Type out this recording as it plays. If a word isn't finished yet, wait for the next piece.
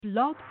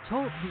Blog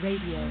Talk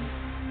Radio.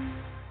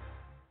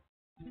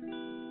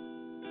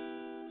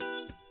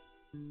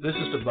 This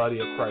is the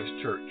Body of Christ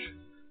Church,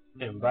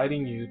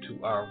 inviting you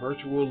to our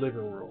virtual living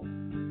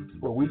room,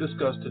 where we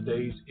discuss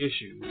today's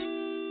issues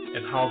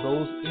and how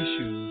those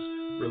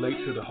issues relate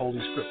to the Holy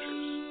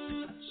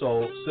Scriptures.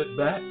 So sit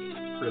back,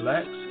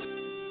 relax,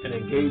 and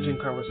engage in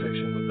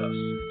conversation with us.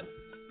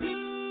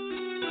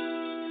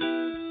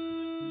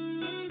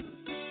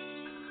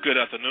 Good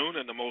afternoon,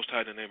 and the Most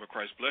High in the name of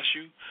Christ bless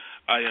you.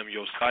 I am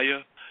Josiah,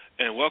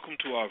 and welcome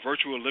to our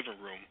virtual living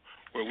room,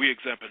 where we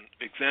examine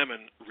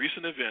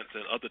recent events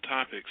and other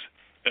topics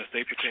as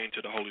they pertain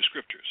to the Holy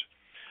Scriptures.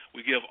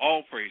 We give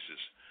all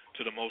praises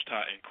to the Most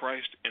High in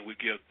Christ, and we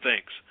give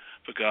thanks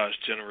for God's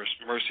generous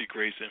mercy,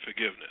 grace, and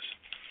forgiveness.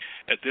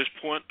 At this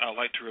point, I'd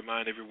like to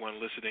remind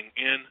everyone listening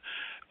in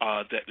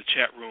that the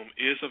chat room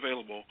is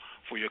available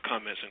for your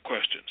comments and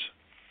questions.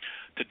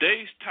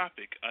 Today's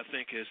topic, I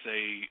think, is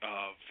a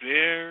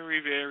very,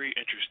 very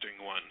interesting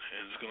one,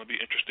 and it's going to be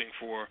interesting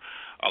for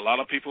a lot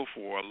of people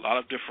for a lot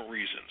of different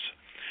reasons.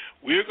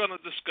 We're going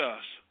to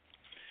discuss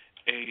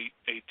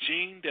a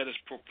gene that is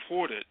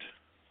purported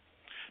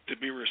to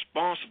be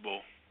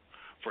responsible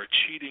for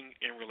cheating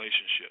in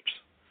relationships,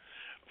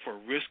 for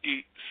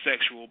risky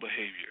sexual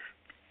behavior.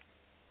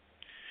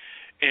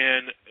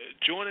 And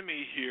joining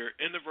me here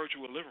in the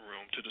virtual living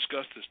room to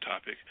discuss this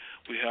topic,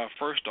 we have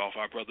first off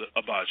our brother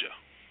Abijah.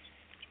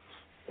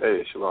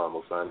 Hey, shalom,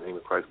 Most High in the name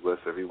of Christ bless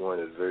everyone.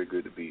 It's very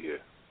good to be here.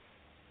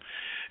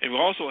 And we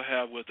also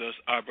have with us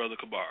our brother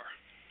Kabar.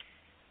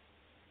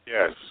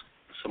 Yes,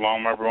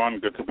 shalom, everyone.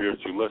 Good to be with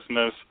you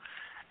listeners.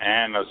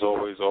 And as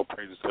always, all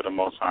praises to the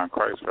Most High in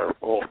Christ for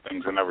all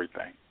things and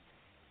everything.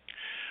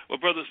 Well,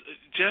 brothers,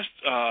 just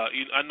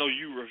I know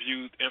you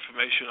reviewed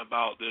information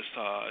about this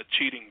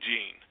cheating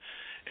gene,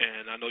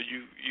 and I know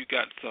you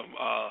got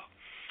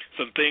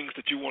some things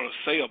that you want to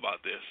say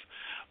about this.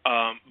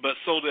 But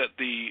so that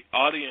the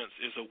audience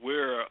is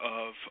aware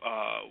of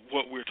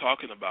what we're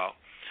talking about,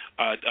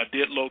 I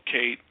did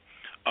locate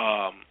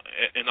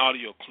an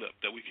audio clip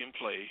that we can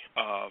play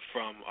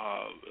from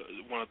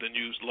one of the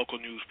local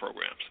news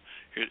programs.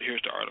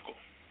 Here's the article,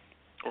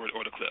 or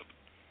the clip.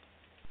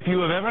 If you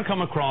have ever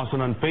come across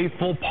an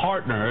unfaithful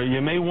partner,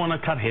 you may want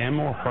to cut him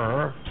or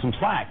her some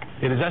slack.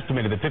 It is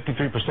estimated that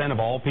 53%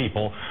 of all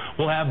people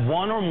will have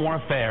one or more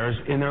affairs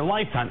in their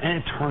lifetime. And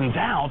it turns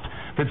out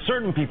that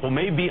certain people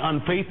may be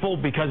unfaithful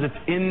because it's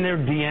in their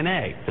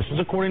DNA. This is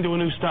according to a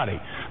new study.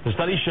 The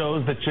study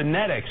shows that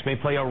genetics may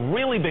play a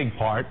really big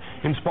part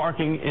in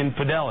sparking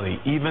infidelity,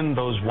 even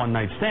those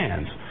one-night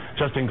stands.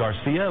 Justin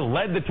Garcia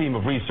led the team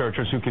of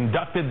researchers who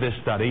conducted this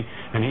study,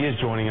 and he is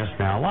joining us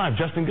now live.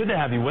 Justin, good to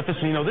have you with us.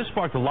 And, this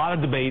sparked a lot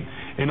of debate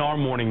in our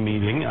morning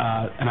meeting,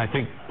 and I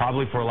think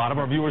probably for a lot of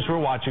our viewers who are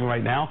watching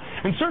right now,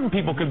 and certain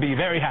people could be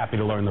very happy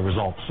to learn the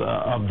results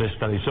of this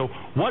study. So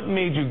what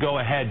made you go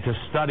ahead to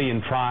study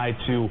and try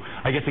to,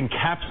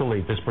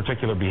 encapsulate this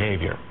particular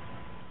behavior?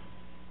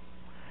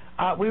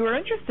 We were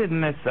interested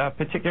in this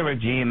particular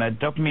gene, the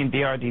dopamine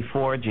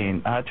BRD4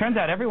 gene. It turns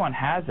out everyone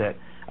has it.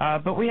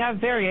 But we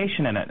have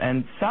variation in it,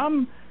 and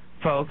some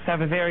folks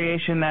have a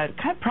variation that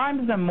kind of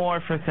primes them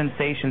more for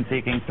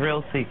sensation-seeking,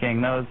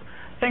 thrill-seeking, those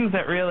things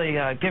that really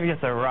give us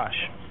a rush.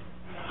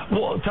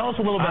 Well, tell us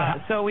a little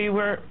bit. So we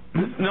were.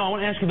 No, I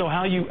want to ask you though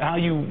how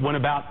you went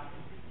about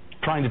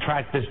trying to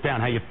track this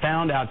down. How you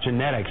found out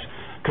genetics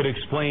could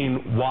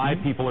explain why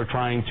people are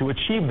trying to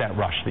achieve that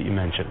rush that you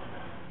mentioned.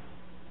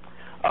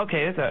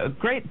 Okay, that's a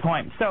great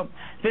point. So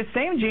this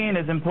same gene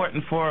is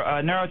important for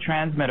a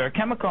neurotransmitter, a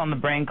chemical in the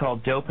brain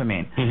called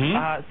dopamine.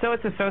 So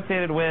it's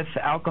associated with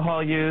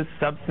alcohol use,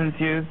 substance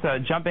use,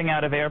 jumping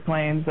out of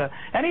airplanes,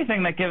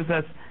 anything that gives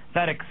us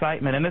that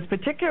excitement. And this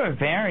particular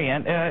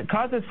variant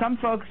causes some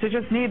folks to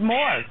just need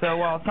more. So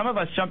while some of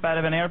us jump out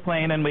of an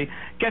airplane and we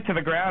get to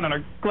the ground and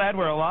are glad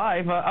we're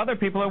alive, other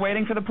people are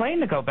waiting for the plane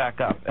to go back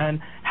up.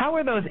 And how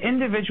are those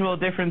individual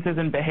differences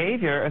in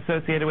behavior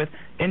associated with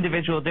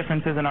individual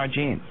differences in our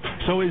genes?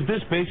 So is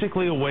this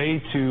basically a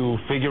way to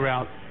figure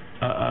out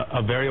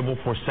a variable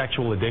for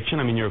sexual addiction?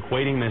 I mean, you're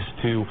equating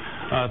this to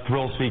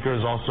thrill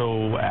seekers,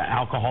 also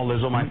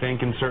alcoholism, I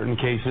think, in certain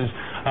cases.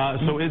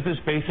 So is this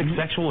basic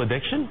sexual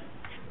addiction?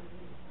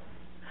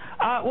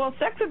 Well,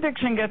 sex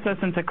addiction gets us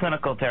into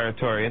clinical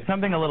territory. It's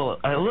something a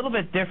little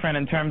bit different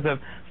in terms of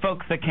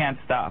folks that can't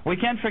stop. We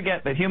can't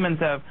forget that humans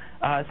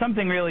have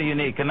something really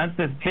unique, and that's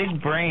this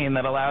big brain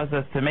that allows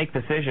us to make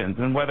decisions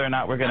and whether or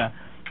not we're going to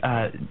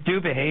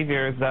do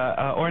behaviors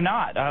or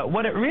not.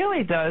 What it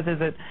really does is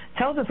it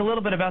tells us a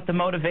little bit about the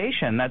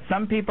motivation, that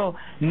some people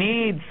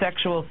need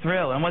sexual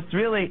thrill. And what's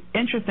really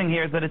interesting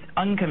here is that it's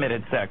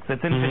uncommitted sex.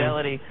 It's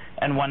infidelity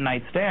and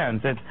one-night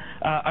stands.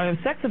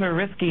 It's sex of a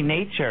risky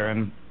nature.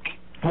 And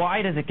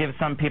why does it give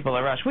some people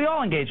a rush? We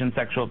all engage in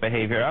sexual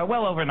behavior.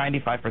 Well over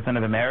 95%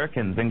 of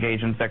Americans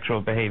engage in sexual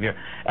behavior.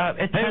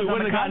 It depends on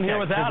the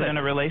context. In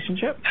a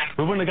relationship?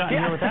 We wouldn't have gotten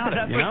here without it,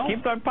 That's what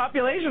keeps our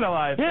population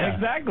alive. Yeah.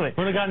 Exactly.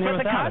 Wouldn't have gotten here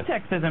without it. But the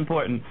context is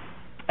important.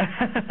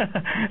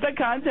 The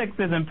context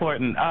is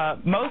important.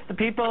 Most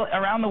people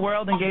around the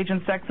world engage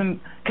in sex in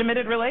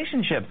committed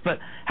relationships, but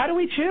how do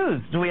we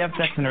choose? Do we have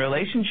sex in a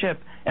relationship,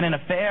 in an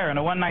affair, in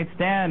a one-night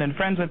stand, and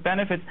friends with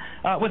benefits,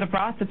 with a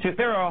prostitute?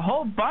 There are a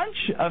whole bunch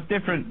of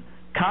different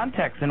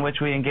contexts in which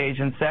we engage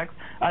in sex.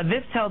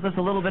 This tells us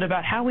a little bit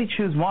about how we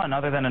choose one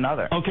other than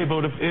another. Okay,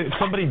 but if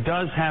somebody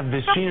does have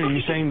this gene, are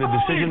you saying the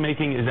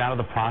decision-making is out of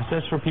the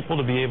process for people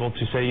to be able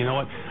to say, you know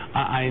what,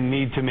 I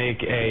need to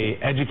make a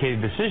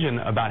educated decision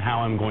about how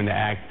I'm going to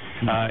act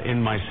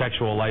in my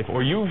sexual life?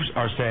 Or you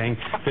are saying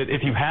that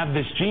if you have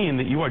this gene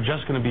that you are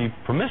just going to be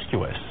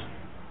promiscuous?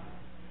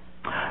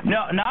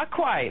 No, not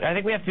quite. I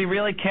think we have to be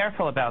really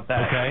careful about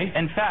that. Okay.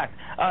 In fact,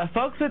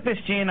 folks with this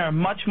gene are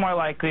much more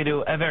likely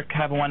to ever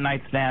have a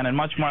one-night stand and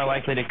much more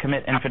likely to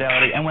commit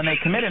infidelity. And when they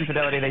commit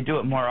infidelity, they do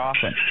it more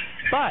often.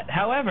 But,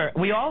 however,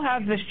 we all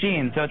have this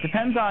gene, so it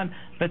depends on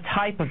the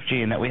type of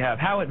gene that we have,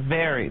 how it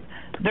varies.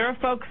 There are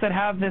folks that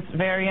have this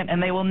variant,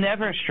 and they will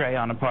never stray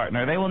on a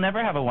partner. They will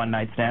never have a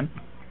one-night stand.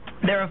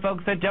 There are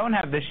folks that don't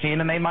have this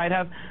gene, and they might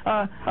have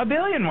a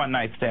billion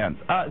one-night stands.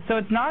 So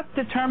it's not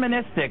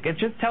deterministic. It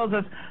just tells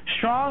us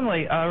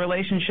strongly a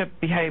relationship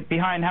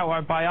behind how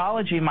our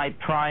biology might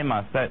prime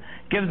us, that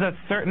gives us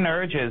certain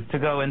urges to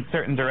go in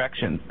certain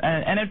directions.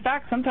 And in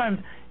fact, sometimes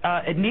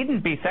it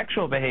needn't be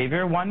sexual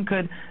behavior. One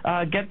could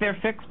get their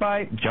fix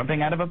by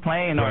jumping out of a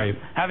plane or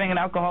having an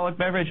alcoholic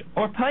beverage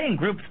or playing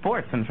group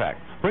sports, in fact.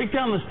 Break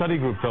down the study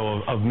group,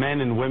 though, of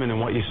men and women and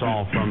what you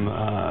saw from,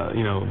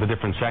 the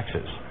different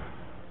sexes.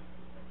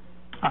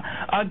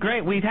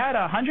 Great. We've had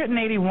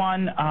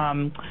 181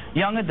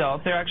 young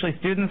adults. They're actually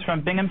students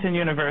from Binghamton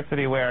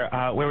University where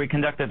we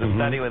conducted the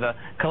study with a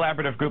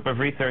collaborative group of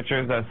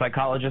researchers,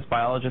 psychologists,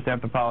 biologists,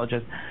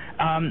 anthropologists.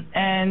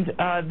 And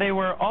they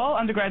were all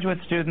undergraduate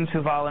students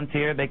who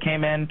volunteered. They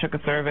came in, took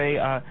a survey,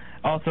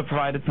 also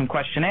provided some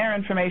questionnaire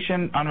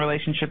information on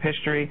relationship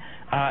history,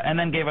 and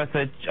then gave us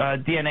a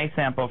DNA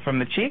sample from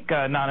the cheek,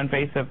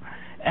 non-invasive.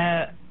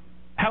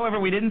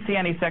 However, we didn't see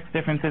any sex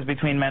differences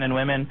between men and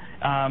women.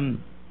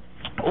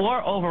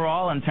 Or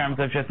overall, in terms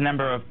of just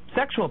number of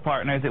sexual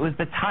partners, it was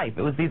the type.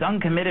 It was these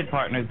uncommitted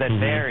partners that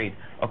varied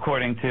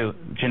according to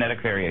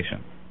genetic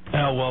variation.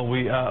 Well,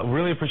 we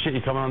really appreciate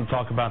you coming on to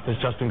talk about this,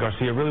 Justin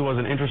Garcia. It really was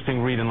an interesting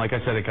read, and like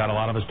I said, it got a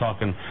lot of us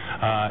talking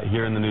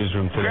here in the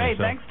newsroom today. Great.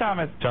 So, thanks,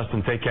 Thomas.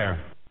 Justin, take care.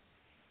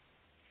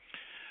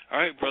 All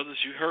right, brothers,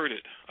 you heard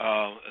it.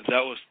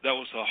 That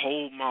was a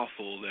whole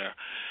mouthful there.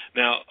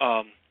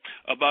 Now,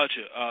 about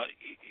you,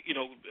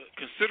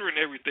 considering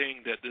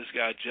everything that this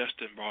guy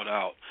Justin brought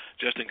out,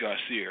 Justin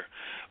Garcia,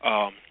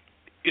 and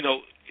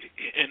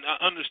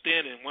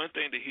understanding one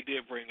thing that he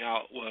did bring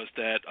out was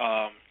that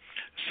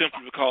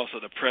simply because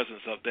of the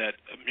presence of that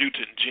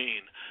mutant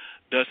gene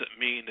doesn't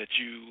mean that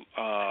you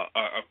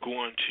are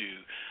going to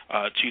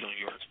cheat on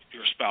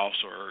your spouse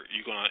or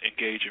you're going to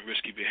engage in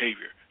risky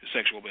behavior,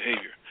 sexual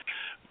behavior.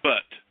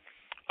 But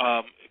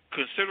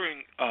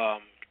considering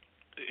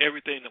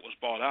everything that was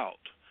brought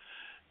out,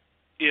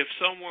 if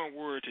someone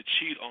were to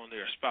cheat on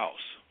their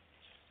spouse,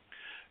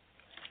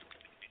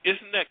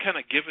 isn't that kind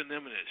of giving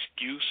them an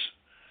excuse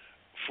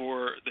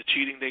for the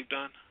cheating they've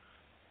done?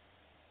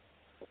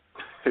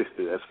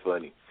 That's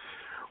funny.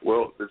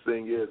 Well, the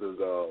thing is as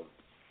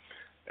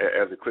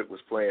the clip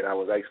was playing, I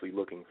was actually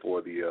looking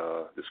for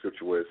the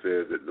scripture where it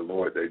says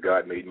that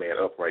God made man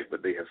upright,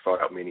 but they have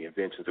sought out many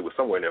inventions. It was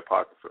somewhere in the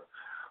Apocrypha.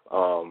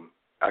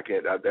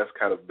 That's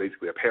kind of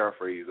basically a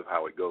paraphrase of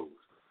how it goes.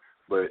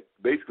 But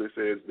basically it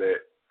says that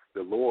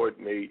the Lord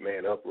made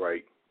man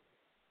upright,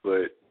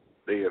 but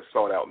they have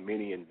sought out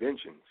many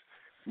inventions,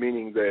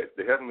 meaning that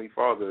the Heavenly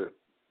Father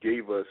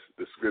gave us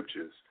the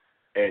scriptures,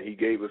 and he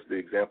gave us the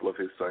example of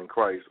his Son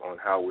Christ on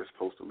how we're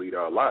supposed to lead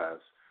our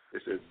lives.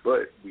 It says,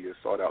 but we have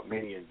sought out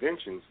many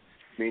inventions,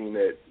 meaning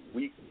that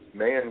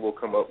man will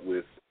come up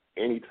with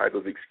any type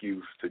of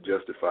excuse to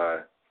justify,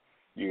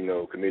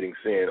 committing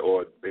sin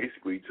or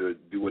basically to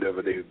do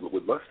whatever they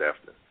would lust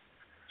after.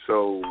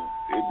 So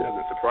it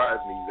doesn't surprise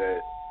me that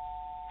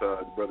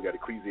the brother got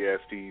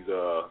Ecclesiastes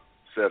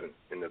 7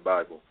 in the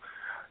Bible.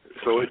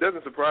 So it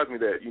doesn't surprise me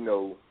that,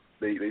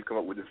 they've come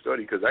up with this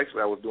study, because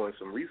actually I was doing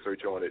some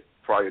research on it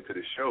prior to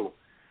the show,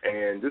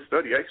 and this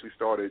study actually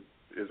started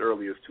as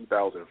early as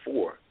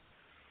 2004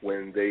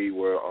 when they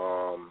were,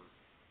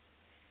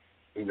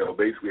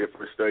 basically at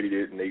first studied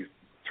it, and they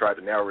tried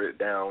to narrow it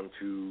down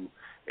to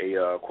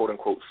a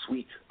quote-unquote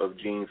suite of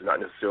genes, not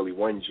necessarily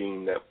one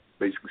gene that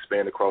basically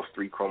spanned across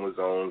 3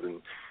 chromosomes,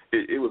 and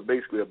it was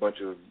basically a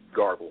bunch of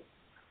garble.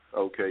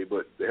 Okay,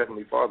 but the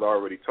Heavenly Father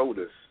already told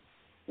us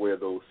where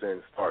those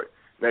sins start.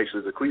 And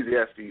actually, it's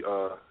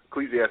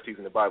Ecclesiastes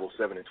in the Bible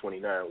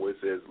 7:29, where it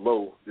says,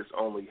 "Lo, this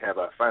only have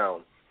I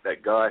found,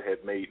 that God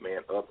hath made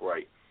man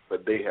upright,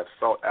 but they have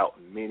sought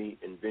out many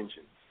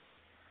inventions."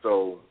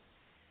 So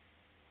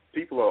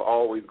people are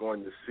always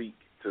going to seek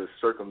to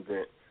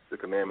circumvent the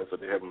commandments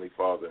of the Heavenly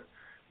Father,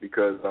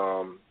 because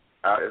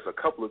there's a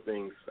couple of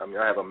things. I mean,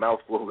 I have a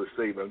mouthful to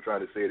say, but I'm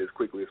trying to say it as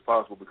quickly as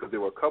possible, because there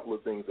were a couple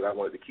of things that I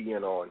wanted to key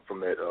in on from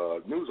that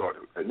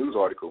news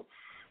article.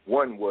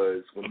 One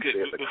was when you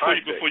said the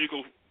context. Before you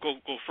go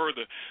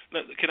further,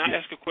 can I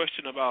ask a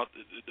question about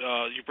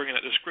you bringing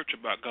out the scripture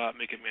about God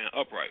making man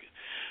upright?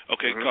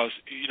 Okay, because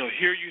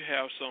here you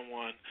have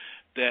someone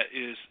that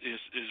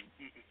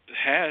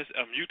has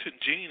a mutant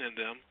gene in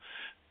them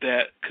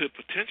that could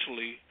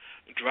potentially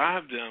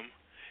drive them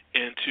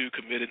into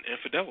committing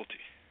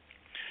infidelity.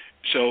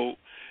 So,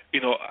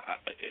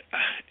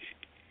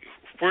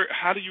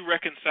 how do you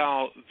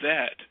reconcile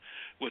that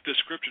with the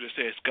scripture that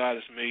says God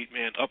has made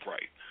man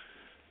upright?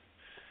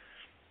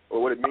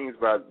 Well, what it means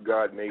by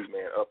God made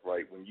man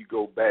upright, when you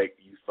go back,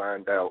 you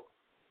find out,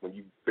 when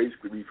you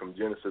basically read from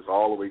Genesis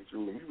all the way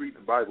through, when you read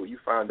the Bible, you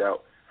find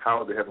out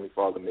how the Heavenly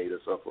Father made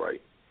us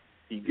upright.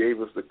 He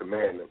gave us the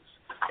commandments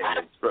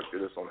and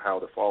instructed us on how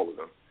to follow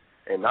them.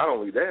 And not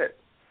only that,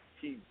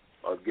 he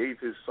gave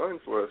his son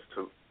for us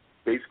to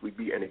basically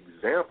be an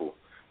example.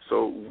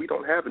 So we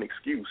don't have an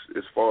excuse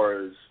as far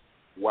as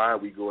why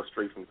we go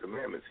astray from the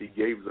commandments. He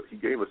gave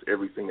us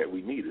everything that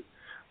we needed.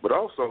 But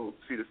also,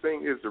 see, the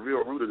thing is, the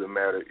real root of the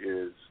matter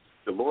is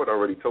the Lord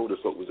already told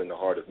us what was in the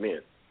heart of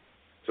men.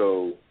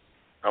 So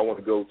I want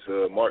to go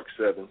to Mark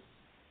 7,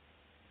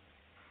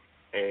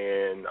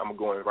 and I'm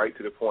going right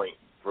to the point,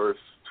 verse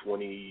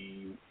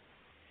 21.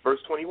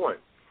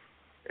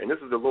 And this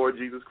is the Lord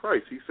Jesus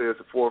Christ. He says,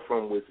 "For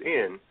from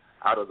within,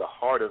 out of the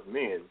heart of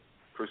men,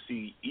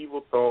 proceed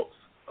evil thoughts,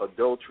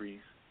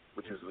 adulteries,"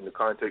 which is in the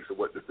context of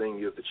what the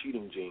thing is, the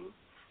cheating gene,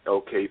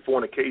 okay,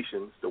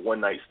 fornications, the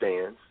one-night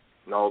stands,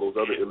 and all those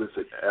other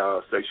illicit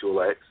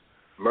sexual acts,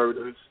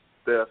 murders,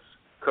 thefts,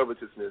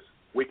 covetousness,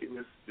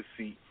 wickedness,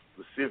 deceit,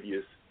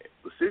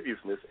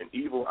 lasciviousness, an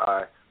evil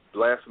eye,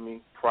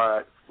 blasphemy,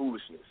 pride,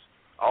 foolishness.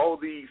 All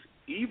these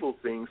evil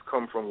things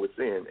come from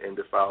within and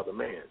defile the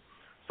man.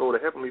 So the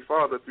Heavenly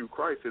Father, through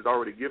Christ, has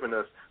already given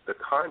us the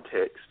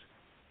context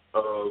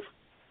of,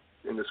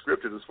 in the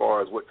scriptures, as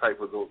far as what type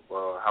of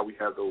how we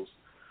have those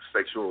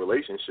sexual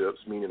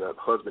relationships, meaning a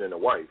husband and a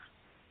wife.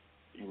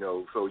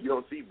 So you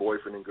don't see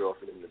boyfriend and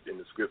girlfriend in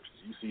the scriptures.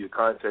 You see the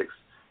context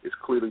is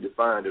clearly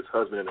defined as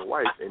husband and a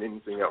wife, and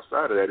anything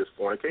outside of that is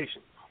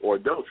fornication or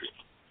adultery.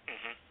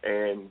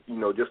 And,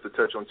 just to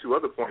touch on two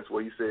other points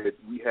where he said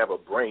we have a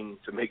brain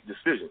to make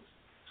decisions.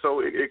 So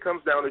it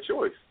comes down to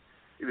choice.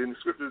 In the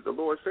scriptures, the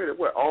Lord said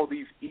that all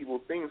these evil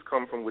things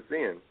come from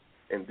within,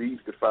 and these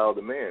defile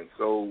the man.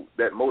 So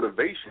that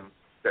motivation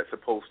that's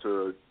supposed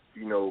to,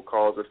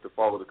 cause us to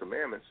follow the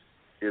commandments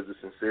is the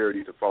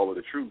sincerity to follow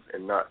the truth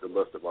and not the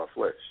lust of our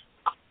flesh.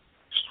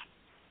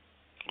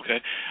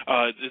 Okay.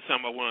 This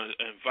time I want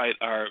to invite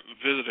our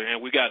visitor,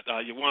 and we got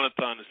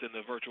Yawanathan is in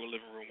the virtual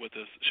living room with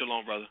us.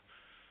 Shalom, brother.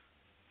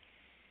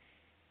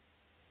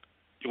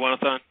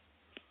 Yawanathan?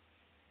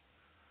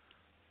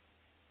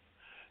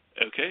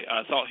 Okay,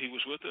 I thought he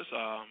was with us.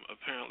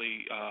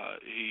 Apparently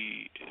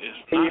he is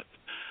not.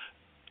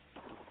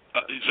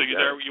 So you're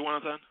there,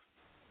 Yawanathan?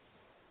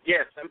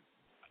 Yes.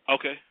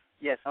 Okay.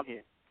 Yes, I'm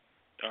here.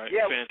 All right,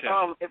 yeah,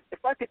 fantastic.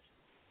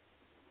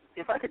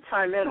 If I could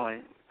chime in on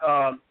it,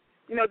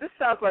 this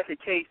sounds like a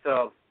case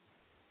of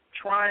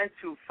trying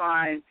to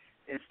find,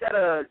 instead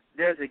of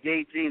there's a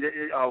gay gene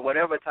or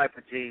whatever type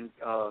of gene,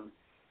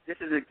 this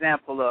is an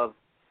example of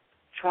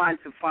trying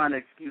to find an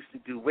excuse to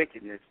do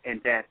wickedness,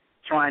 and that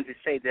trying to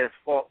say there's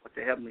fault with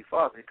the Heavenly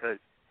Father, because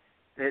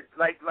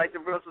like the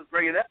verse was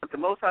bringing up, the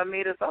Most High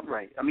made us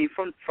upright. I mean,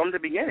 from the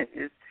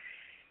beginning,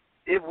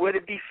 would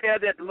it be fair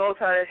that the Most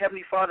High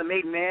Heavenly Father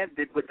made man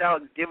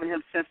without giving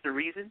him sense to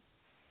reason,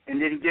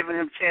 and then giving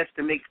him a chance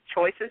to make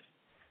choices?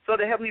 So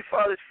the Heavenly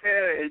Father is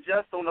fair and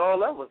just on all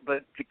levels,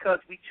 but because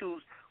we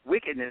choose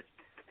wickedness,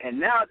 and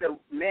now the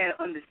man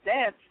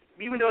understands,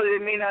 even though they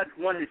may not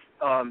want to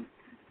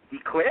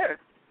declare,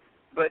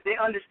 but they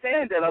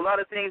understand that a lot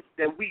of things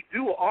that we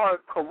do are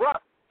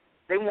corrupt.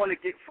 They want to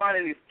find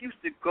an excuse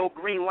to go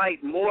green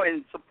light more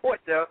and support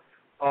their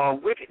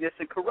wickedness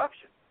and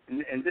corruption.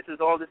 And this is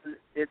all. This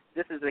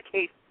is a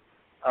case,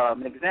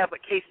 an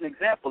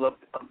example of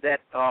that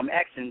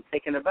action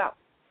taken about.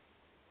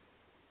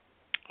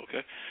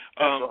 Okay.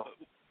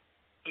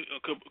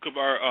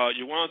 Kabar,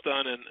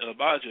 Yawanathan and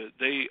Abijah,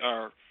 they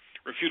are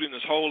refuting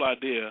this whole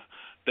idea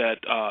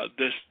that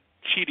this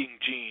cheating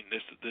gene,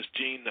 this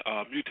gene,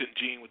 mutant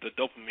gene with the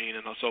dopamine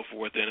and so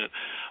forth in it,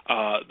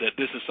 that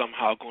this is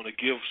somehow going to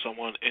give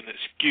someone an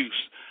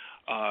excuse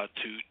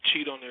to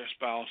cheat on their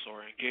spouse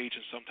or engage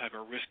in some type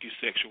of risky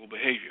sexual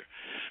behavior.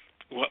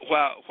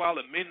 While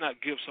it may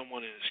not give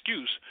someone an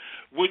excuse,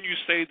 wouldn't you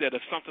say that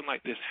if something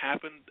like this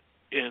happened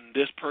and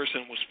this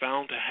person was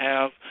found to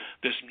have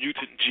this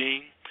mutant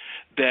gene,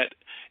 that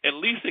at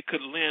least it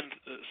could lend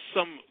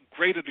some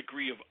greater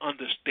degree of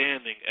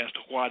understanding as to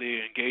why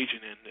they're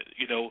engaging in it,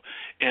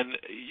 and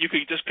you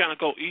could just kind of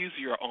go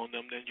easier on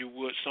them than you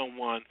would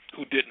someone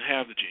who didn't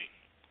have the gene?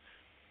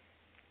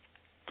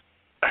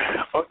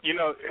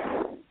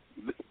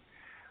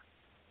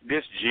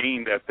 This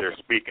gene that they're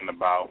speaking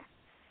about,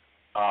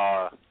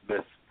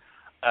 this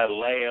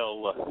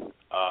allele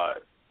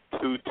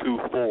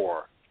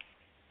 224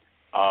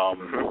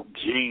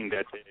 gene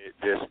that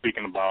they're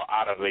speaking about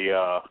out of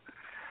the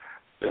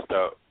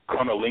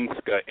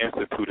Karolinska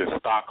Institute in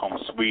Stockholm,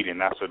 Sweden.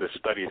 That's where this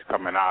study is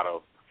coming out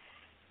of.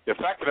 The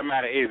fact of the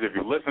matter is, if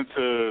you listen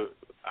to,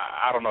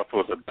 I don't know if it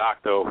was a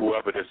doctor or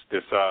whoever this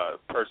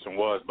person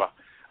was, but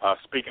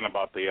speaking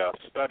about the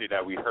study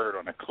that we heard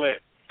on the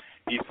clip,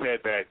 he said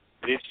that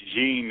this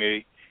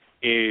gene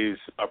is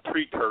a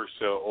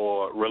precursor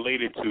or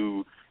related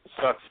to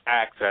such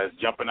acts as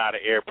jumping out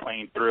of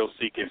airplane, thrill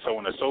seeking, so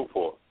on and so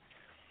forth.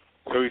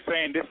 So he's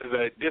saying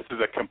this is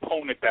a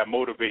component that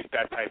motivates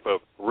that type of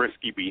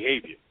risky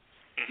behavior.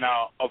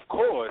 Now, of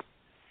course,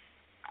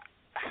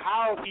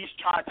 how he's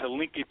trying to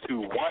link it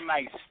to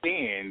one-night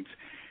stands,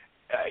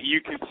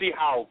 you can see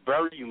how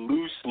very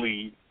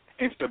loosely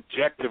and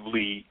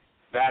subjectively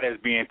that is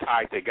being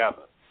tied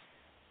together.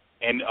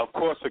 And, of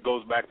course, it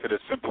goes back to the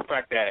simple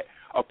fact that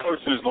a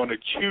person is going to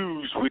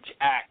choose which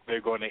act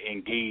they're going to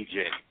engage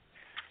in.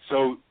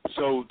 So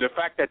the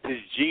fact that this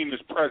gene is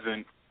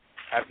present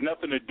has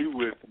nothing to do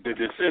with the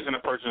decision a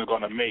person is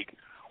going to make,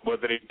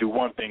 whether they do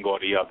one thing or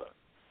the other.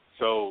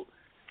 So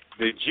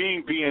the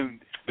gene being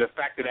the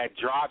factor that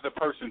drives a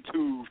person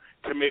to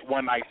commit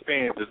one-night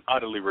stands is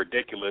utterly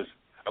ridiculous,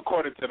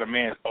 according to the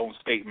man's own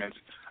statements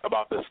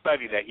about the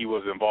study that he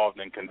was involved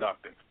in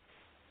conducting.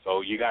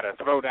 So you got to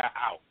throw that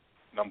out,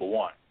 number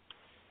one.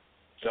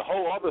 The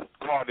whole other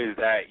part is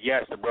that,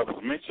 yes, the brothers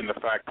mentioned the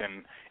fact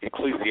in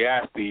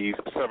Ecclesiastes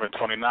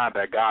 7:29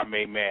 that God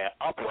made man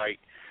upright,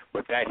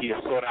 but that he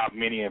has sought out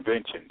many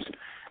inventions.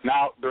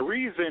 Now, the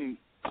reason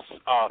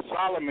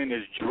Solomon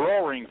is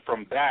drawing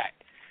from that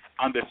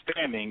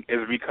understanding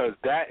is because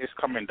that is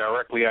coming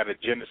directly out of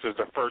Genesis,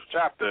 the first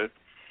chapter,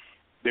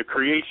 the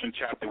creation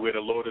chapter, where the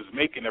Lord is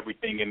making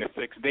everything in the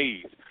 6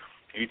 days.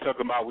 And he's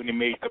talking about when he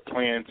made the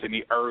plants and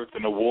the earth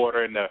and the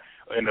water and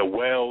the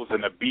wells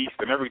and the beasts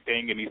and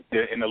everything,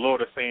 and the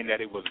Lord is saying that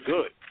it was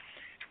good.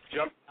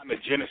 Jump down to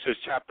Genesis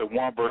chapter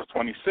 1, verse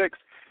 26.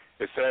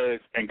 It says,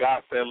 and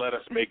God said, let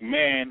us make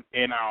man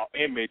in our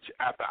image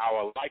after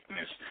our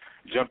likeness.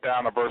 Jump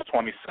down to verse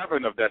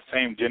 27 of that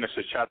same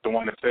Genesis chapter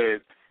 1. It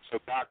says, so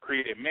God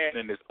created man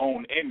in his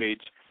own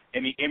image.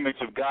 In the image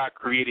of God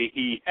created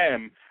he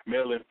him,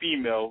 male and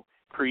female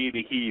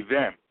created he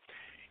them.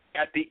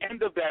 At the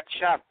end of that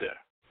chapter,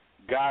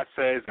 God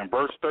says in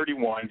verse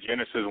 31,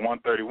 Genesis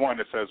 1:31,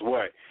 it says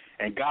what?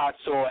 And God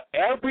saw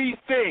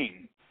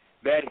everything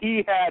that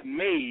he had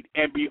made,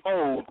 and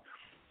behold,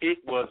 it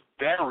was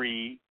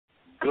very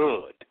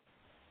good.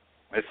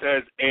 It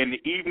says, and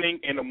the evening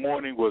and the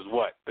morning was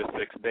what? The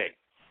sixth day.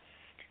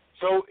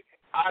 So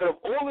out of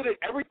all of it,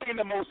 everything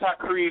the Most High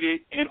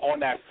created on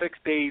that 6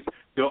 days,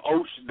 the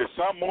ocean, the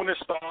sun, moon, and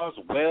stars,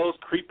 whales,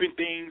 creeping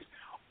things,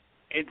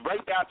 and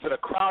right down to the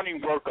crowning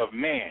work of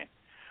man,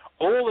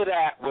 all of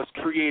that was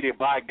created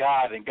by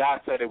God, and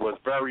God said it was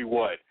very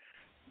what?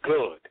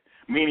 Good.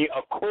 Meaning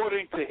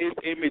according to his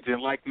image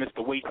and likeness,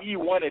 the way he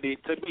wanted it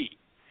to be.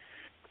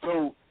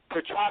 So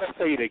to try to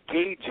say the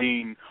gay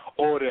gene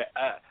or the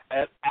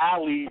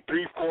alley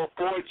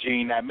 344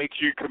 gene that makes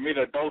you commit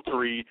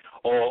adultery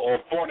or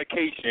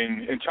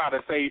fornication and try to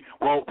say,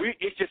 well,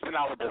 it's just in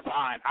our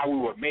design, how we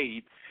were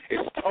made,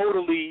 is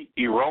totally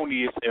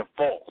erroneous and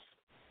false.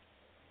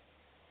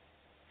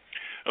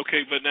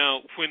 Okay, but now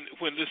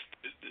when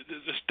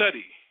the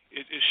study,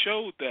 it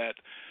showed that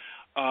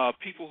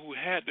people who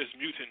had this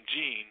mutant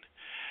gene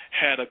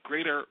had a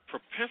greater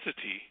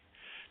propensity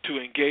to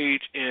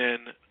engage in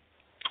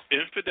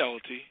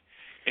infidelity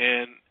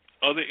and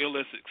other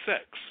illicit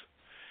sex.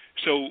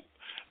 So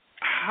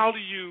how do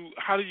you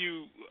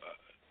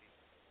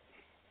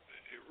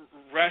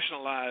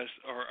rationalize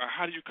or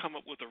how do you come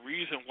up with a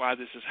reason why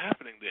this is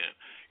happening then?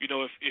 You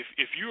know,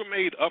 if you were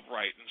made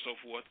upright and so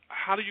forth,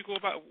 how do you go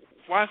about,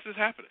 why is this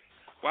happening?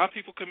 Why are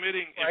people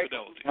committing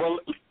infidelity?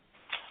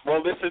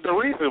 Well, this is the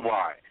reason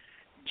why.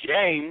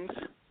 James,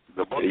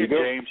 the book of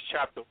James,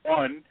 chapter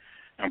 1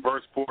 and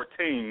verse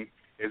 14,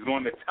 is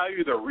going to tell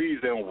you the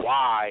reason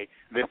why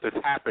this is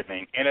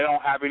happening, and it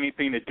don't have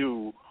anything to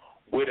do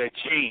with a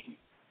gene.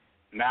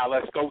 Now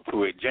let's go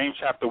to it. James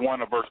chapter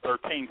 1 and verse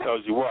 13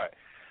 tells you what?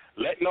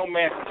 Let no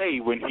man say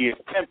when he is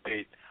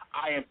tempted,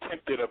 I am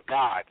tempted of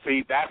God.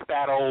 See, that's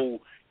that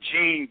old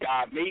gene,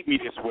 God made me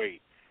this way.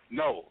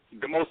 No,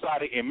 the Most High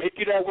didn't make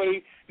you that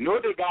way, nor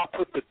did God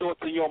put the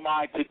thoughts in your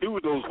mind to do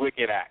those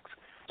wicked acts.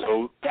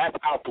 So that's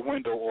out the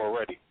window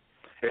already.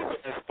 It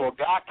says, for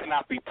God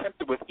cannot be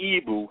tempted with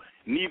evil,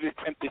 neither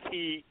tempteth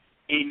he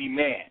any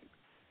man.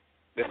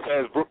 It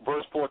says,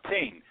 verse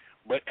 14,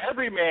 but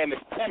every man is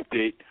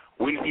tempted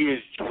when he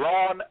is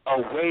drawn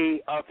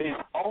away of his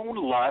own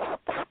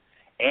lust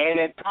and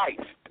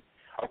enticed.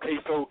 Okay,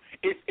 so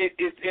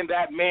it's in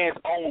that man's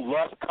own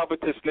lust,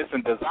 covetousness,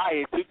 and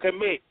desire to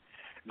commit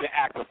the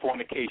act of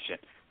fornication,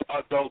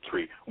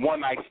 adultery,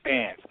 one-night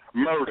stands,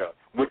 murder,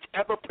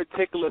 whichever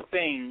particular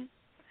thing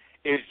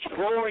is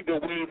drawing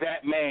away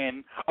that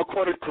man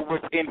according to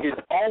what's in his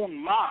own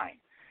mind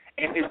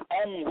and his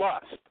own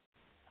lust.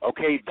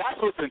 Okay, that's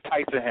what's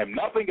enticing him.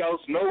 Nothing else.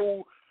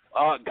 No,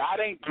 God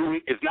ain't do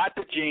it. It's not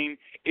the gene.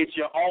 It's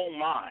your own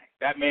mind,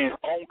 that man's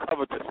own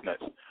covetousness.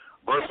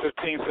 Verse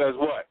 15 says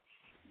what?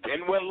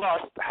 Then when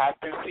lust hath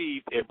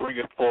conceived, it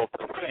bringeth forth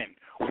sin,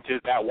 which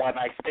is that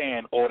one-night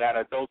stand or that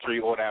adultery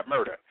or that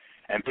murder.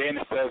 And then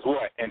it says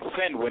what? And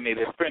sin, when it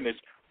is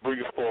finished,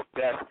 bringeth forth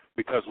death,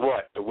 because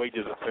what? The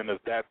wages of sin is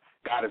death.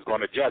 God is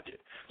going to judge it.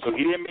 So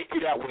he didn't make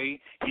you that way.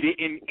 He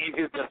didn't, in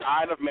his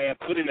design of man,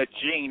 put in a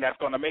gene that's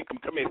going to make him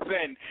commit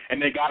sin,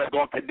 and then God is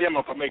going to condemn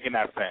him for making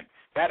that sin.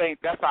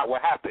 That's not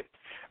what happened.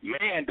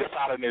 Man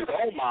decided in his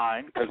own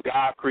mind, because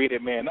God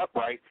created man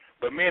upright,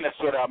 but man has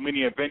sorted out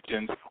many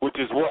inventions, which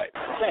is what?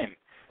 Sin.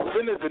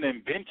 Sin is an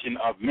invention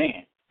of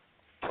man,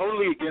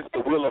 totally against the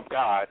will of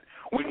God,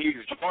 when he's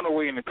drawn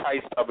away in the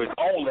Christ of his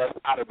own lust,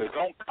 out of his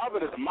own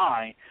covetous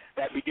mind,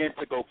 that begins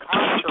to go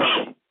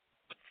contrary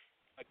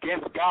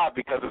against God,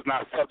 because it's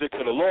not subject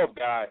to the law of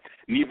God,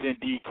 neither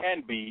indeed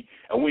can be.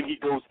 And when he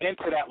goes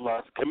into that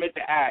lust, commit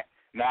the act,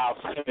 now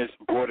sin is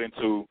brought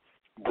into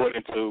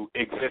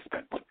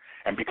existence.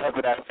 And because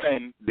of that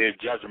sin, there's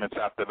judgments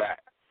after that.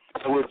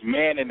 So it's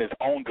man in his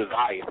own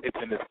desires. It's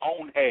in his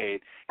own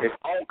head, his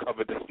own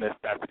covetousness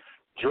that's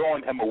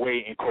drawing him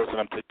away and causing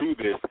him to do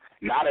this,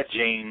 not a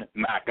gene,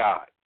 not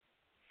God.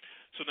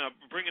 So now,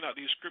 bringing out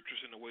these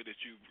scriptures in the way that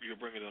you're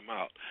bringing them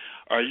out,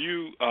 are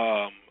you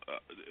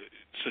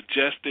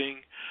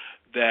suggesting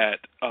that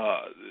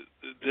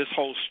this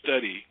whole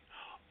study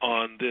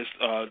on this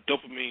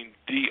dopamine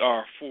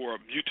DR4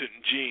 mutant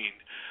gene,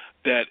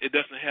 that it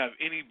doesn't have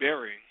any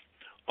bearing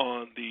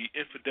on the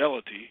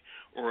infidelity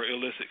or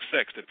illicit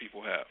sex that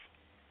people have?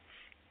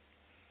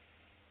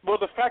 Well,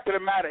 the fact of the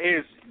matter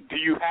is, do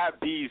you have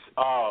these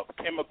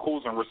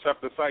chemicals and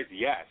receptor sites?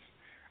 Yes.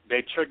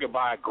 They're triggered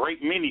by a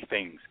great many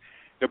things.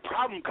 The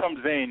problem comes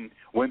in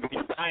when the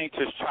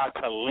scientists try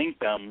to link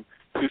them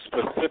to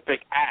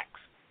specific acts,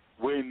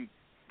 when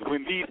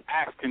these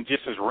acts can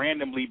just as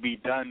randomly be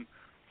done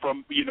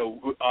from,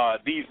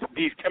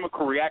 these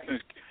chemical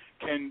reactions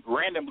can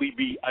randomly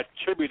be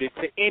attributed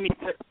to any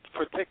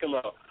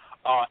particular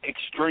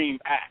extreme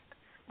act.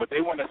 But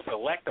they want to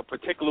select a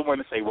particular one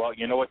and say, well,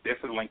 you know what, this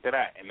is linked to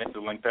that, and this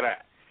is linked to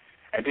that.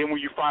 And then when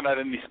you find out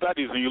in these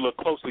studies and you look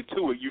closely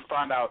to it, you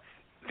find out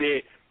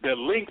that the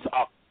links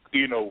are,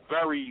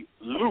 very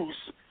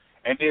loose,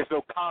 and there's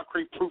no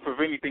concrete proof of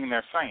anything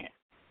they're saying.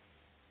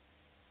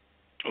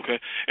 Okay,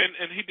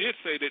 and he did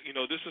say that,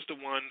 this is the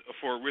one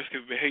for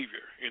risky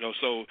behavior,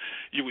 so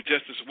you would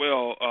just as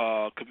well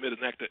commit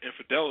an act of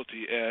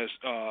infidelity as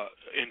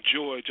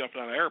enjoy jumping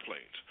out of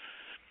airplanes.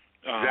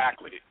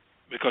 Exactly.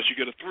 Because you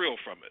get a thrill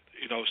from it,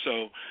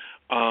 so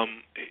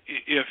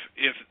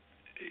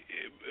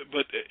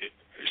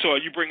so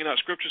are you bringing out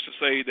scriptures to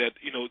say that,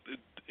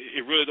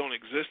 it really don't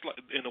exist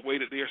in the way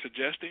that they are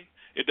suggesting?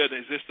 It doesn't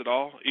exist at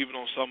all, even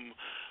on some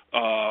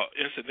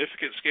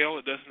insignificant scale,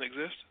 it doesn't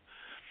exist?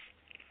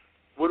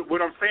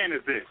 What I'm saying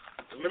is this.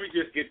 Let me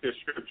just get this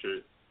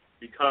scripture,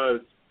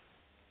 because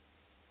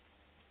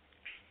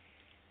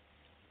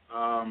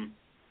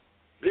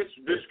this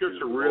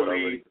scripture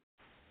really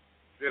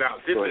stood out.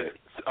 This is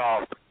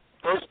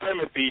 1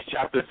 Timothy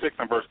chapter 6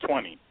 and verse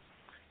 20.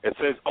 It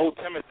says, O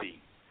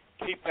Timothy,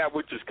 keep that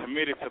which is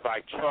committed to thy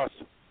trust,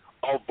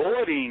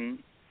 avoiding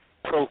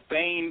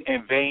profane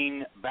and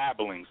vain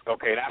babblings.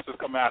 Okay, that's what's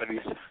coming out of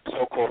these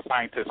so-called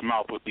scientists'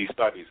 mouth with these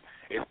studies.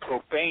 It's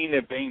profane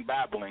and vain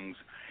babblings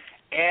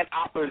and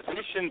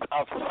oppositions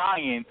of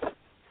science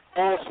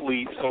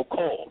falsely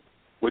so-called,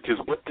 which is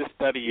what this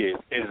study is.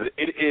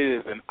 It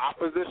is an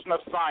opposition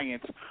of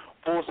science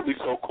falsely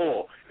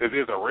so-called.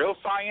 There's a real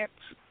science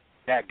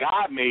that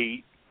God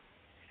made,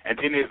 and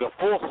then there's a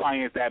false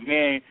science that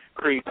man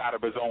creates out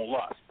of his own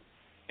lust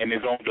and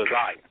his own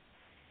desire.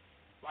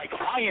 Like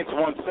science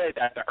once said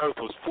that the earth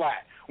was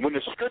flat, when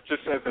the scripture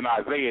says in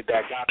Isaiah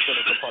that God set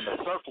us upon the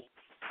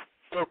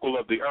circle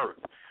of the earth.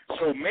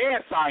 So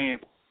man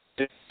science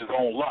is his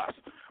own lust.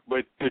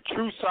 But the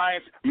true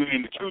science,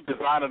 meaning the true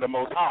design of the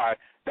Most High,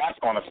 that's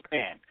going to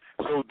stand.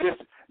 So these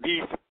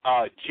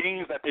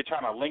genes that they're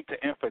trying to link to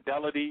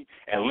infidelity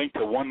and link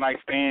to one-night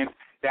stands,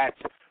 that's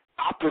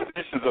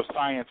oppositions of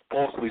science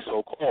falsely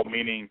so-called,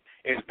 meaning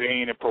it's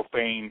vain and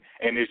profane,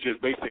 and it's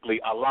just basically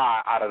a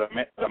lie out of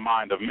the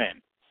mind of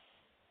men.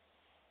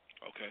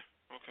 Okay.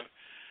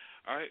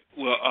 All right.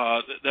 Well,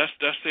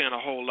 that's saying a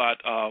whole lot.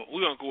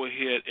 We're going to go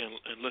ahead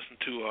and listen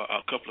to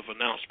a couple of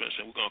announcements,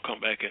 and we're going to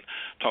come back and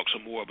talk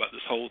some more about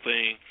this whole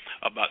thing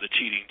about the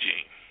cheating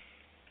gene.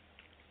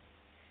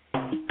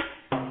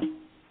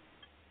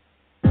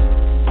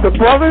 The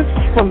brothers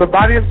from the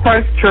Body of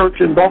Christ Church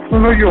in Buffalo,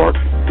 New York,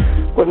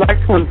 would like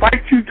to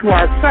invite you to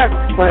our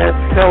Sabbath class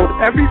held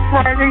every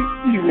Friday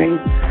evening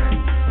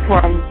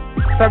from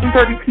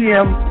 7:30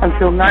 p.m.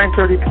 until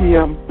 9:30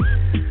 p.m.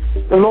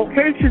 The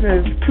location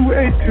is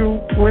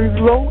 282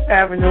 Winslow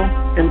Avenue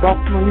in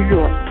Buffalo, New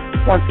York.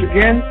 Once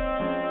again,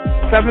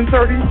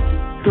 7:30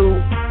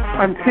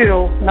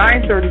 until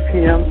 9:30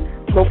 p.m.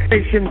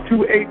 Location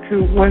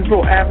 282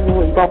 Winslow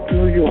Avenue in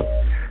Buffalo, New York.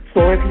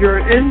 So if you're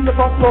in the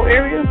Buffalo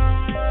area,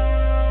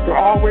 you're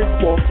always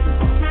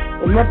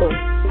welcome. Remember,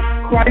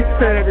 Christ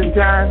said in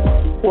John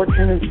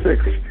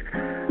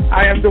 14:6,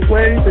 I am the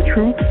way, the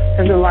truth,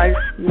 and the life.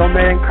 No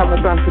man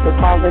cometh unto the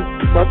Father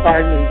but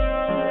by me.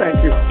 Thank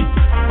you.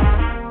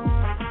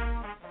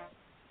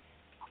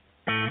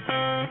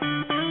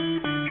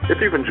 If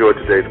you've enjoyed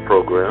today's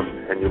program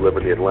and you live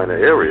in the Atlanta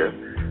area,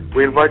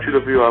 we invite you to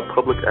view our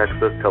public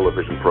access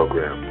television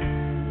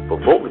program.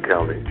 For Fulton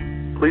County,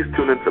 please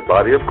tune into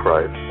Body of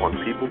Christ on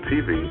People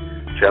TV,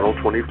 Channel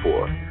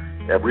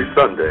 24, every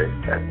Sunday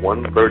at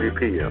 1:30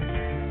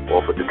 p.m.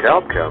 or for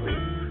DeKalb County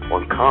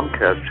on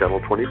Comcast Channel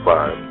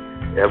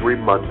 25 every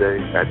Monday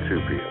at 2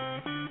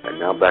 p.m. And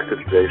now back to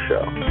today's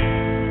show.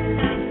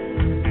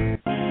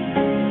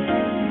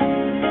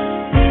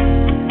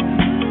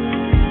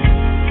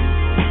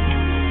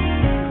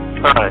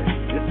 Hi,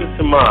 this is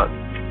Samad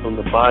from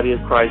the Body of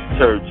Christ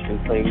Church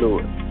in St.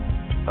 Louis.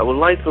 I would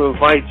like to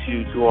invite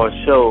you to our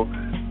show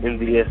in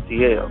the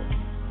STL.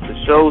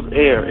 The shows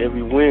air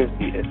every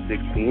Wednesday at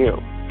 6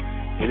 p.m.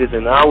 It is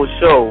an hour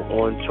show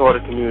on Charter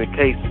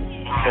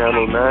Communications,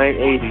 Channel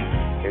 980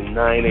 and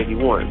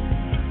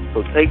 981.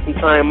 So take some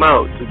time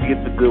out to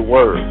get the good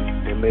word,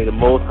 and may the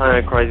Most High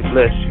in Christ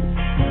bless you.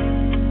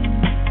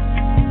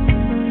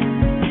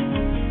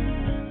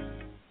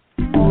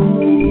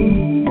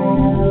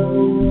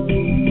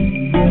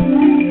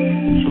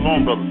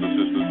 Shalom, brothers and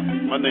sisters.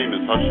 My name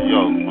is Husher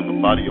Young from the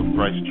Body of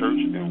Christ Church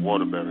in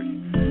Waterbury.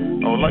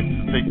 I would like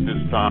to take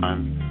this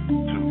time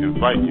to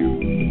invite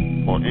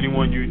you or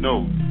anyone you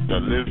know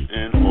that lives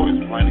in or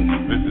is planning to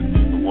visit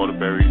the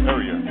Waterbury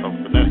area of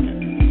Connecticut.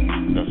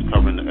 That's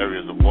covering the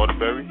areas of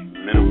Waterbury,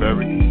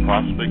 Middlebury,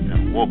 Prospect,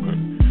 and Walker,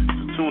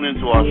 to tune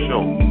into our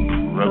show,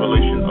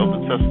 Revelation of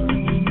the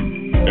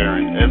Testament,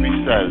 airing every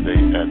Saturday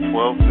at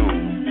 12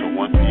 noon to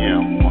 1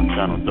 p.m. on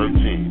Channel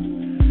 13.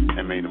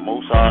 And may the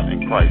Most High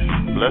in Christ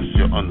bless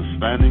your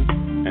understanding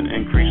and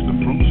increase the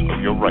fruits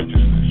of your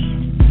righteousness.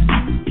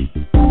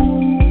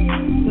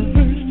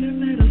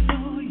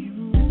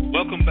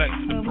 Welcome back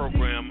to the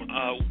program.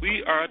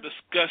 We are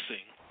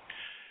discussing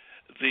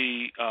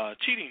the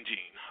cheating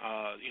gene.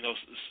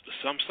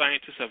 Some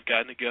scientists have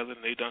gotten together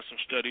and they've done some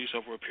studies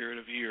over a period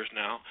of years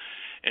now,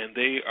 and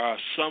they are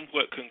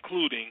somewhat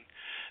concluding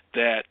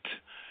that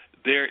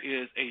there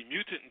is a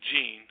mutant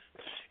gene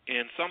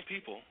in some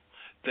people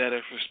that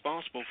is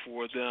responsible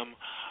for them,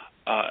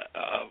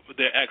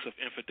 their acts of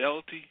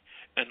infidelity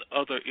and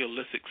other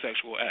illicit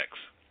sexual acts.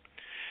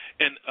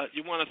 And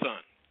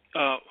Jonathan,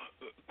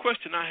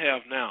 question I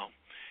have now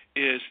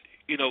is,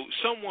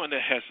 someone that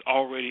has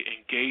already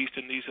engaged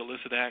in these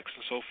illicit acts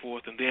and so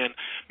forth, and then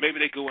maybe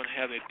they go and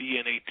have their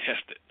DNA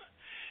tested,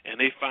 and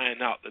they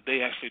find out that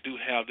they actually do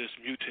have this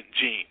mutant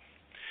gene.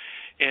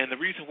 And the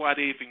reason why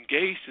they've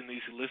engaged in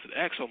these illicit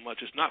acts so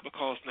much is not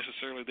because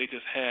necessarily they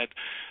just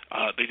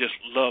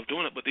love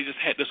doing it, but they just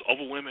had this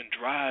overwhelming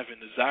drive and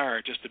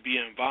desire just to be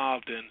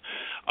involved in,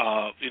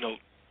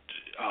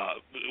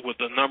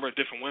 with a number of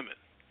different women.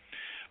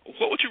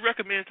 What would you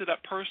recommend to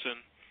that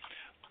person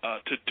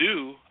to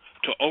do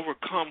to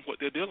overcome what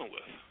they're dealing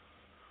with?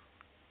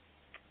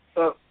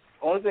 The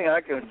only thing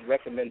I can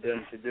recommend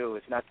them to do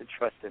is not to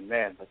trust in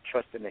man, but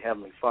trust in the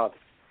Heavenly Father.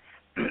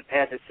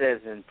 As it says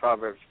in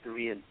Proverbs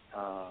 3 and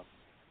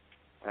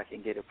I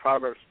can get it.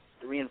 Proverbs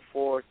 3 and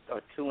 4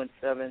 or 2 and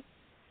 7.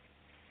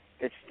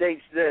 It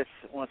states this.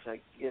 Once I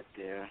get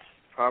there,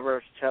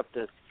 Proverbs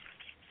chapter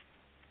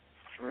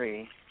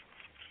 3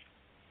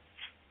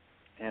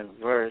 and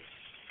verse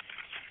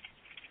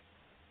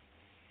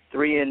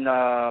 3 and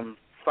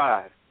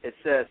 5. It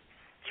says,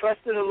 "Trust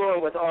in the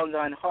Lord with all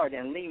thine heart,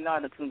 and lean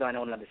not unto thine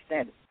own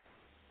understanding."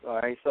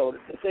 All right. So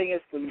the thing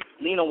is to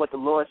lean on what the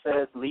Lord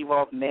says. Leave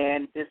off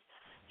man.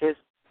 His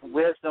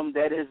wisdom,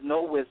 that is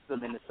no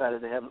wisdom in the sight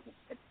of the heaven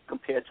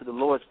compared to the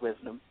Lord's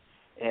wisdom,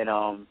 and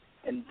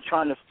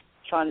trying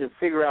to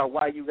figure out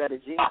why you got a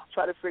gene.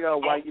 Try to figure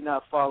out why you're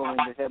not following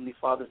the Heavenly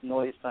Father's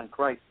nor His Son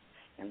Christ,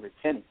 and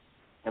repent,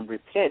 and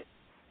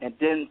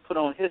then put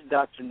on His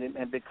doctrine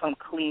and become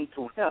clean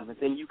to Him, and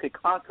then you could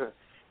conquer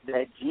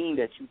that gene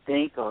that you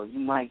think or you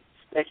might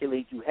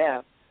speculate you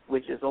have,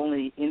 which is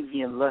only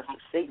envy and lust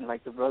of Satan,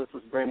 like the brothers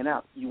was bringing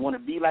out. You want to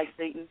be like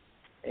Satan,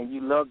 and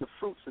you love the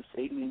fruits of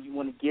Satan, and you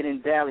want to get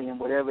in dally in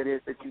whatever it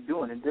is that you're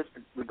doing. In this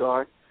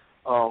regard,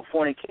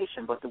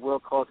 fornication, but the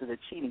world calls it a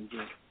cheating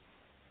gene.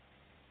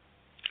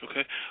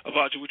 Okay.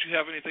 Avaja, would you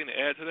have anything to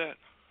add to that?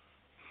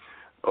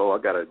 Oh, I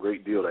got a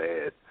great deal to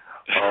add.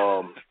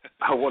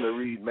 I want to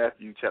read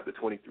Matthew chapter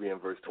 23 and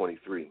verse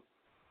 23,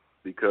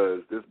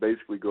 because this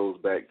basically goes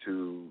back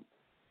to,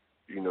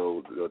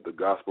 the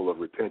gospel of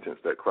repentance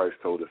that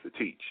Christ told us to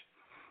teach.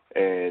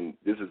 And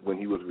this is when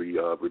he was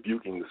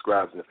rebuking the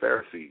scribes and the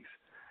Pharisees.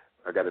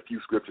 I got a few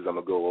scriptures I'm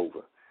going to go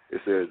over.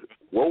 It says,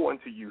 "Woe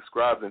unto you,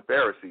 scribes and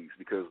Pharisees,"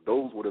 because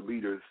those were the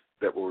leaders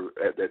that were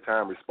at that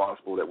time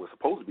responsible, that were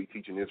supposed to be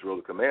teaching Israel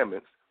the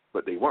commandments,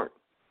 but they weren't.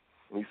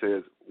 And he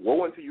says,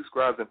 "Woe unto you,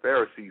 scribes and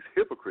Pharisees,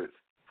 hypocrites,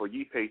 for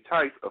ye pay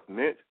tithe of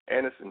mint,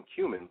 anise, and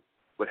cumin,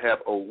 but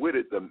have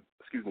omitted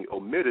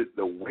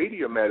the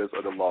weightier matters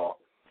of the law,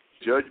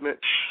 judgment,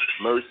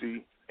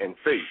 mercy, and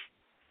faith.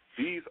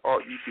 These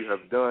ought ye to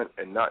have done,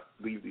 and not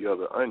leave the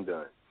other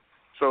undone."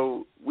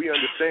 So we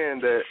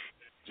understand that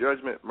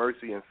judgment,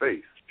 mercy, and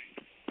faith.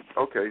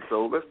 Okay,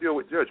 so let's deal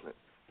with judgment,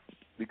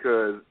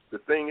 because the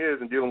thing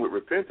is, in dealing with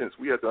repentance,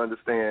 we have to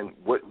understand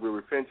what we're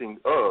repenting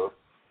of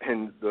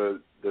and the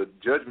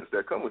judgments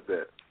that come with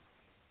that.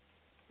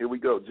 Here we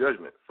go,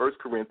 judgment. 1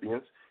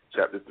 Corinthians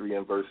chapter 3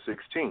 and verse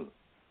 16.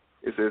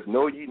 It says,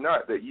 know ye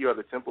not that ye are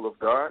the temple of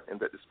God, and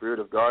that the Spirit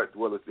of God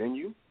dwelleth in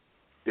you?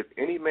 If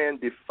any man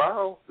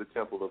defile the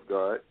temple of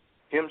God,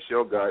 him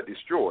shall God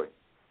destroy.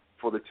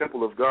 For the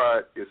temple of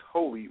God is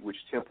holy, which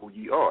temple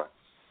ye are.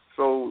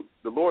 So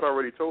the Lord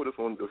already told us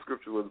when the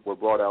scriptures were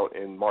brought out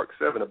in Mark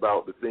 7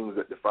 about the things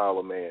that defile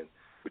a man,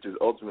 which is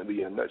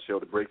ultimately, in a nutshell,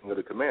 the breaking of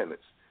the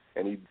commandments.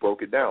 And he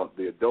broke it down,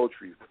 the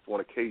adulteries, the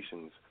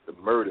fornications, the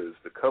murders,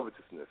 the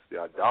covetousness, the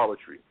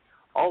idolatry.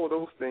 All of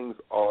those things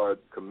are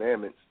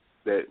commandments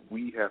that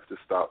we have to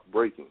stop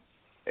breaking.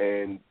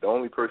 And the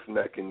only person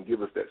that can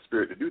give us that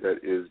spirit to do that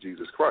is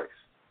Jesus Christ.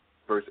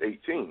 Verse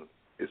 18,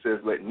 it says,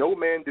 let no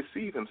man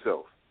deceive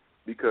himself,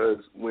 because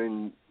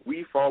when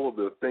we follow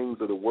the things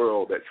of the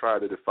world that try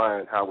to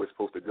define how we're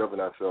supposed to govern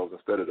ourselves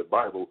instead of the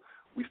Bible,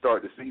 we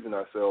start deceiving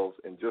ourselves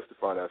and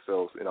justifying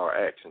ourselves in our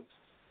actions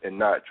and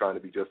not trying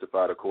to be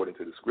justified according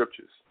to the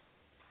scriptures.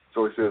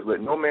 So it says,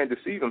 let no man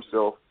deceive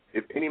himself.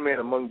 If any man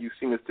among you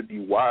seemeth to be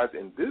wise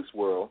in this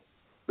world,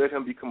 let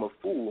him become a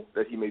fool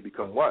that he may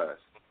become wise.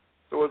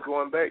 So it's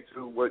going back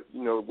to what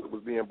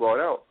was being brought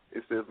out.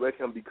 It says, let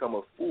him become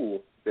a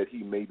fool that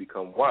he may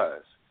become wise,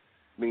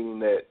 meaning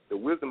that the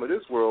wisdom of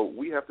this world,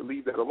 we have to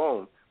leave that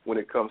alone when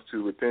it comes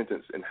to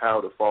repentance and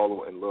how to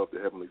follow and love the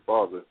Heavenly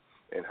Father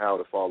and how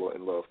to follow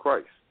and love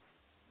Christ.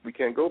 We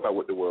can't go by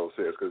what the world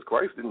says, because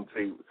Christ didn't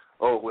say,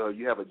 oh, well,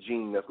 you have a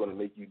gene that's going to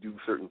make you do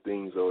certain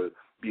things or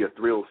be a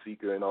thrill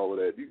seeker and all of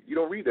that. You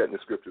don't read that in the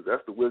scriptures.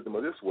 That's the wisdom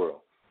of this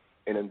world.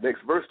 And the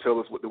next verse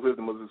tells us what the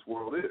wisdom of this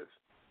world is.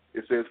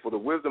 It says, for the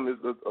wisdom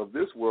of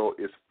this world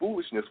is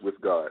foolishness with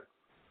God.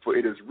 For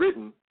it is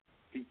written,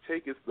 he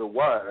taketh the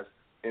wise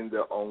in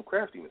their own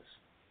craftiness.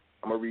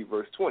 I'm going to read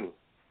verse 20.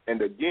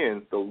 And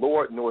again, the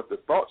Lord knoweth the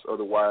thoughts of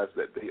the wise,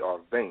 that they are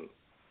vain.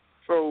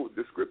 So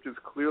the scriptures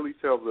clearly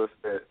tells us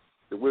that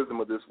the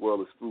wisdom of this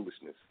world is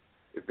foolishness.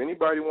 If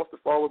anybody wants to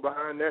follow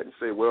behind that and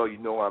say, well,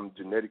 I'm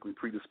genetically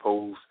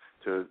predisposed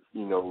to,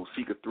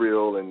 seek a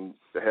thrill and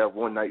to have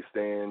one-night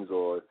stands,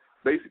 or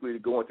basically to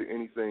go into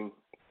anything,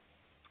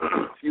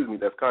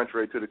 that's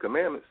contrary to the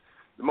commandments,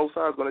 the Most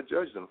High is going to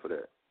judge them for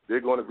that.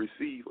 They're going to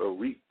receive or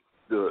reap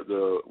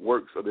the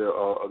works of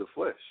the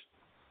flesh,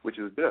 which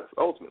is death,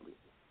 ultimately,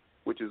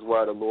 which is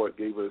why the Lord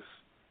gave us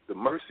the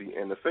mercy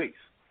and the faith.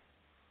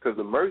 Because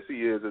the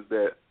mercy is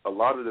that a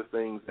lot of the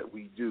things that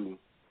we do,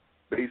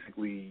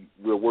 basically,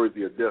 we're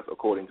worthy of death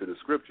according to the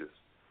scriptures.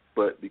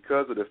 But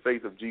because of the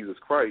faith of Jesus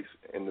Christ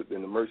and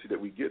the mercy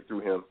that we get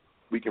through him,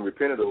 we can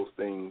repent of those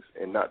things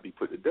and not be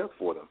put to death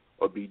for them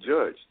or be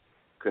judged.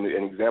 An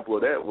example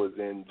of that was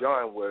in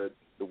John, where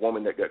the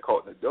woman that got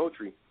caught in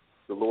adultery,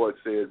 the Lord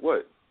said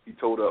what? He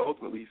told her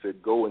ultimately, he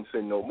said, go and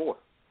sin no more.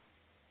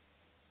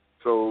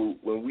 So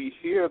when we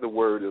hear the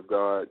word of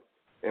God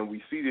and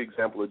we see the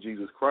example of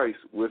Jesus Christ,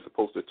 we're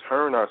supposed to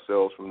turn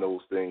ourselves from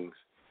those things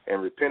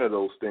and repent of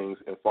those things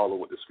and follow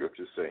what the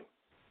scriptures say.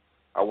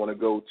 I want to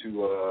go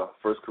to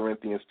 1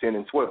 Corinthians 10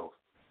 and 12.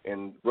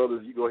 And,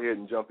 brothers, you go ahead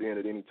and jump in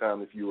at any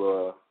time if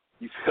you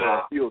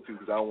feel to,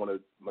 because I don't want to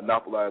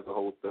monopolize the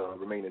whole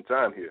remaining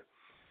time here.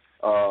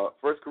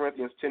 1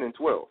 Corinthians 10 and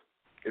 12.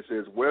 It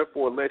says,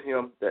 wherefore let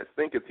him that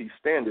thinketh he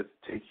standeth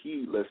take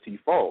heed lest he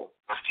fall.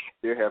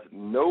 There hath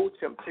no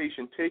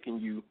temptation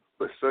taken you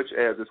but such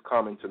as is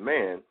common to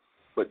man.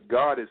 But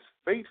God is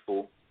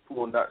faithful, who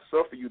will not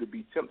suffer you to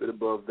be tempted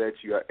above that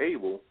you are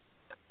able,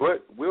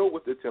 but will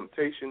with the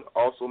temptation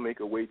also make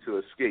a way to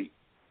escape,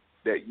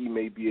 that ye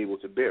may be able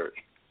to bear it.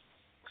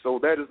 So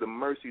that is the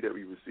mercy that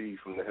we receive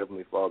from the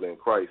Heavenly Father in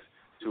Christ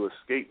to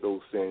escape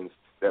those sins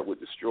that would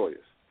destroy us.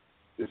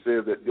 It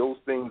says that those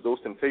things,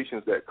 those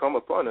temptations that come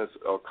upon us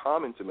are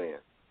common to man.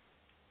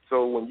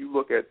 So when you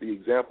look at the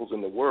examples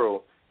in the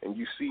world and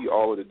you see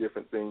all of the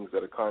different things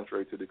that are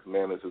contrary to the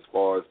commandments as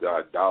far as the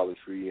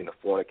idolatry and the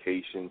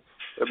fornication,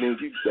 I mean,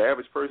 the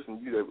average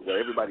person,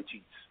 everybody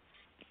cheats.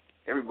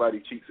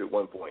 Everybody cheats at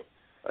one point.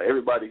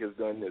 Everybody has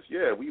done this.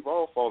 Yeah, we've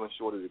all fallen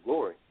short of the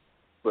glory,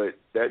 but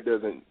that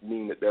doesn't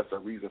mean that that's a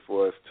reason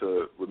for us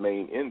to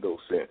remain in those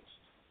sins.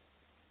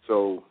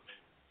 So,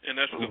 and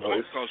that's the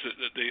point, because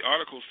the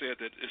article said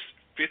that it's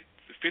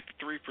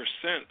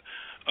 53%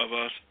 of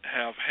us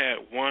have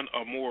had one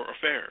or more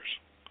affairs.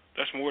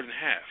 That's more than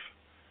half.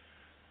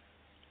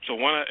 So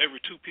one out of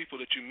every two people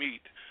that you meet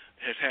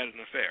has had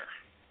an affair.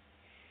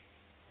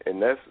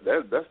 And that's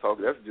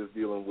just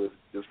dealing with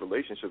just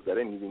relationships that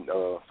ain't even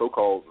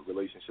so-called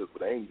relationships,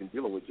 but they ain't even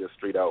dealing with just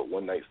straight out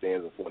one night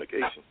stands and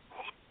fornication.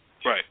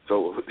 Right.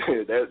 So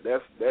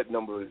that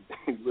number.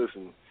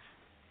 Listen,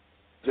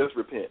 just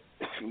repent.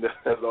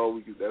 That's all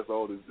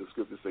the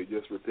scriptures say.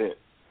 Just repent,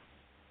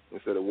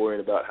 instead of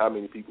worrying about how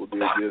many people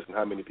did this and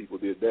how many people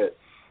did that.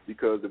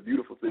 Because the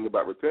beautiful thing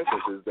about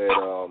repentance is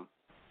that,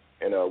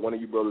 and one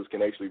of you brothers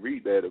can actually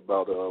read that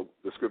about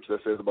the scripture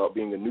that says about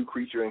being a new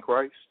creature in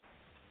Christ.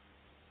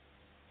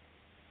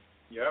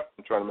 Yep.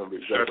 I'm trying to remember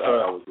exactly how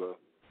I was.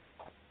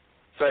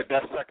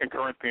 That's 2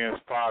 Corinthians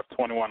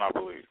 5:21, I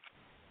believe.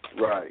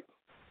 Right.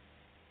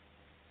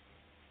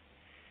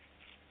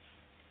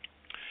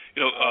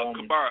 You know,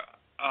 Kabar,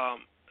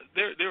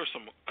 there were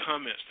some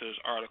comments to this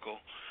article,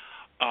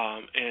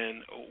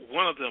 and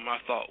one of them I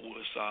thought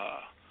was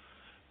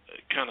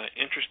kind of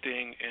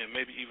interesting and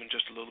maybe even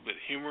just a little bit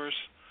humorous.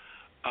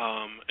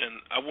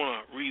 And I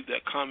want to read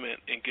that comment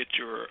and get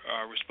your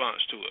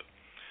response to it.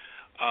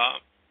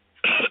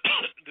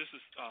 This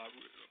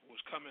was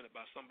commented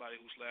by somebody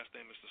whose last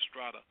name is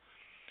Estrada,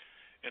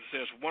 and it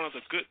says, one of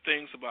the good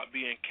things about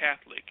being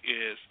Catholic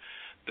is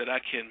that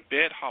I can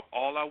bed hop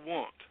all I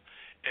want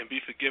and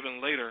be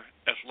forgiven later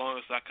as long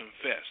as I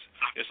confess.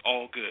 It's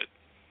all good.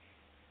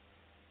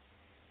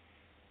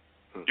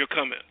 Your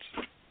comments.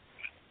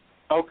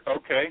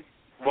 Okay.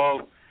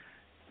 Well,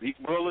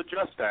 we'll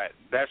address that.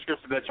 That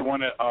scripture that you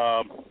want to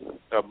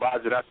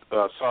advise, that's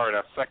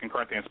 2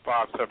 Corinthians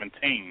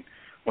 5:17,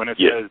 when it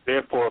says,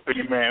 Therefore, if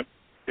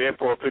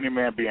any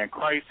man be in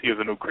Christ, he is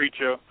a new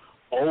creature.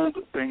 Old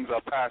things are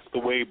passed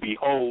away.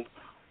 Behold,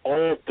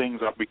 all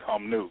things are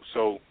become new.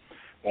 So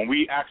when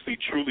we actually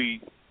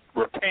truly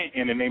repent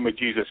in the name of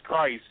Jesus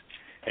Christ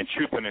and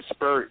truth and in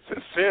spirit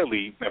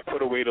sincerely and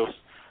put away those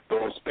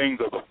things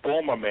of the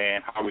former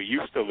man, how we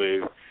used to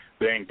live,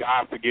 then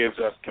God forgives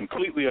us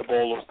completely of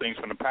all those things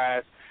from the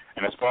past.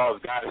 And as far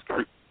as God is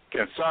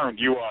concerned,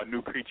 you are a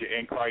new creature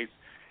in Christ,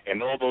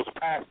 and all those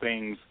past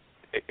things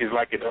is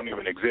like it don't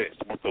even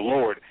exist with the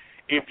Lord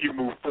if you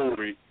move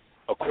forward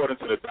according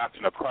to the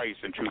doctrine of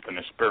Christ and truth and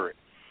the spirit.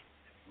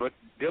 But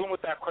dealing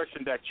with that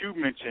question that you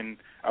mentioned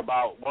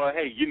about, well,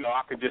 hey,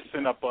 I could just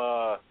send up,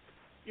 3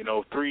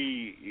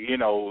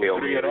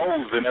 of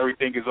those and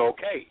everything is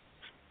okay.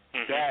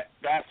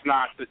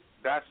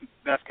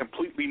 That's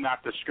completely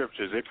not the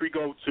scriptures. If we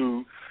go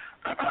to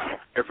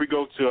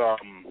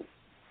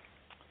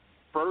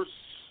first,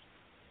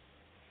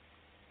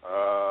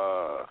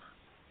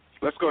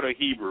 let's go to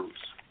Hebrews.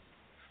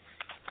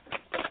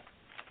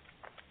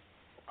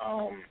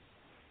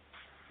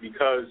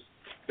 Because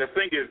the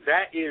thing is,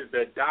 that is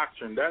the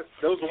doctrine.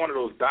 Those are one of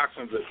those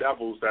doctrines of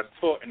devils that's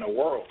taught in the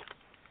world.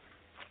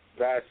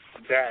 That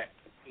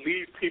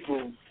leads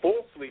people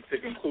falsely to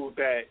conclude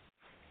that,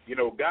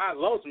 God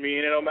loves me,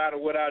 and it don't matter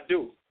what I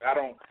do. I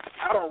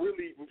don't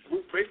really.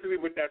 Basically,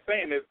 what that's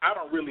saying is, I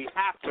don't really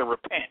have to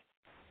repent.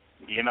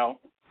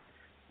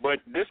 But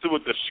this is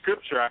what the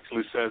scripture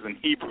actually says in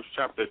Hebrews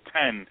chapter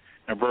 10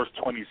 and verse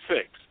 26.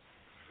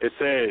 It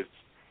says,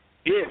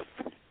 if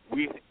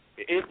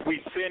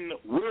we sin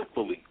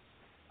willfully,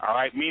 all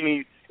right,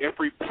 meaning if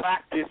we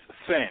practice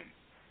sin,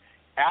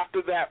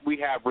 after that we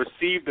have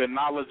received the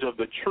knowledge of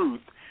the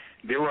truth,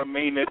 there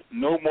remaineth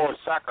no more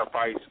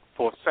sacrifice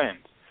for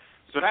sins.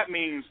 So that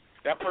means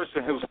that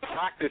person who's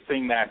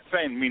practicing that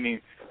sin, meaning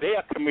they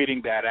are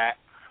committing that act,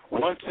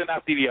 one sin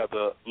after the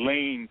other,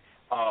 laying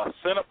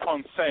sin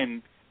upon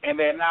sin, and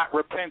they're not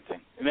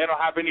repenting, and they don't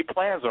have any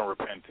plans on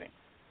repenting.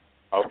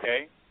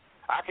 Okay?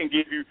 I can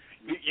give you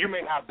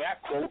may have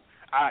that quote.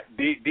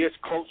 There's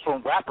quotes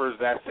from rappers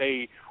that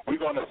say, we're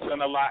going to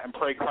sin a lot and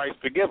pray Christ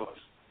forgive us.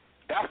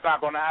 That's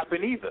not going to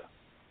happen either.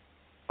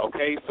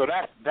 Okay? So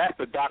that's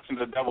the doctrine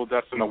of the devil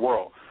that's in the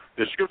world.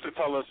 The scripture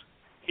tells us,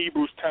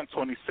 Hebrews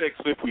 10:26,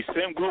 if we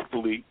sin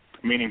willfully,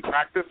 meaning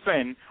practice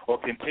sin or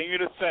continue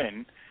to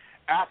sin,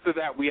 after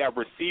that we have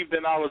received the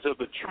knowledge of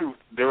the truth,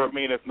 there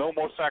remaineth no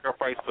more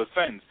sacrifice for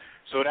sins.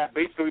 So that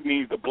basically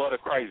means the blood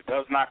of Christ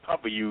does not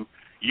cover you.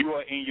 You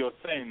are in your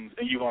sins,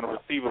 and you're going to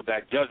receive of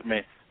that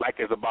judgment, like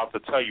it's about to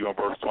tell you in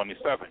verse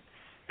 27.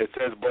 It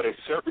says, but a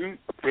certain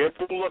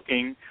fearful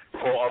looking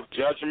for of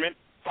judgment,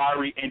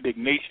 fiery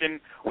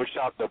indignation, which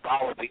shall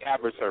devour the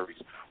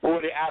adversaries. Who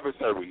are the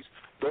adversaries?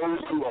 Those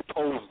who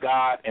oppose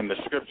God and the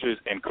scriptures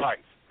in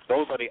Christ.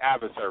 Those are the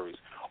adversaries.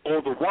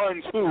 Or the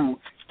ones who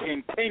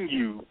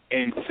continue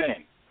in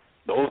sin.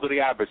 Those are the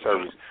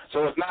adversaries.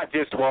 So it's not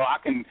just, well, I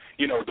can,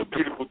 the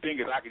beautiful thing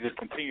is I can just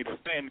continue to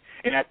sin,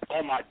 and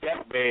on my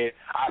deathbed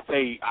I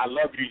say, I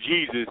love you,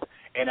 Jesus,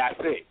 and that's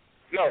it.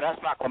 No,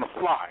 that's not going to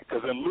fly,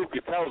 because in Luke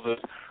it tells us,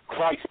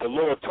 Christ, the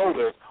Lord, told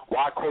us,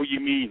 why call you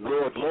me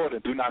Lord, Lord,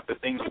 and do not the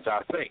things which I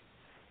say?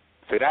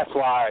 So that's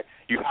why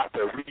you have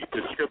to read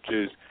the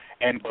scriptures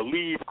and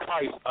believe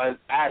Christ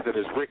as it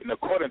is written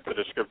according to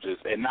the scriptures,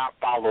 and not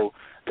follow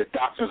the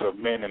doctrines of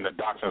men and the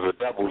doctrines of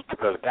devils,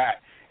 because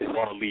that is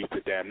going to lead to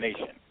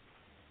damnation.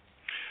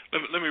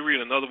 Let me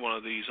read another one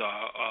of these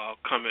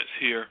comments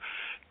here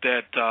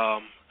that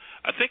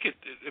I think it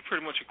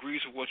pretty much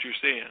agrees with what you're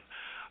saying.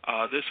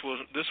 This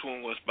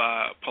one was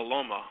by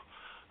Paloma.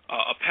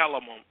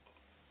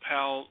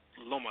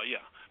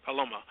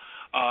 Paloma.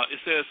 It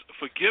says,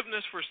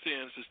 forgiveness for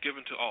sins is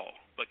given to all,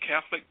 but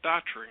Catholic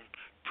doctrine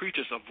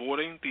preaches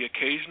avoiding the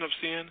occasion of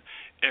sin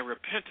and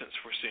repentance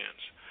for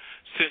sins.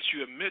 Since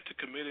you admit to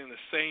committing the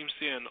same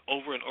sin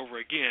over and over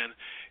again,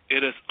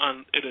 it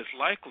is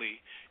likely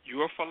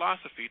your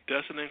philosophy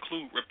doesn't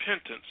include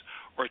repentance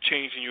or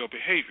changing your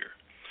behavior.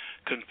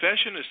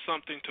 Confession is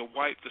something to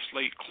wipe the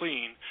slate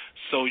clean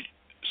so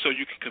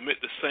you can commit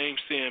the same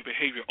sin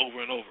behavior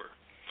over and over.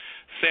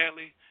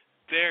 Sadly,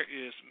 there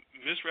is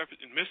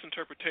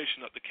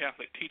misinterpretation of the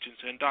Catholic teachings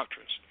and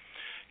doctrines.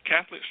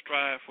 Catholics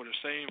strive for the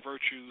same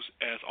virtues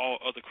as all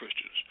other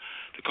Christians.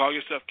 To call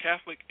yourself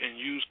Catholic and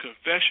use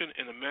confession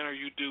in the manner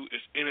you do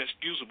is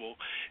inexcusable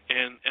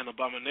and an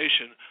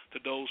abomination to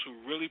those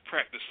who really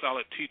practice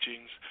solid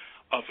teachings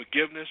of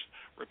forgiveness,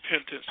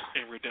 repentance,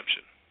 and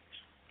redemption.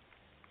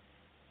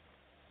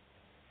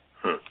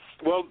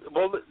 Well,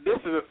 this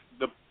is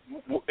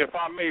if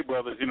I may,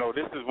 brothers,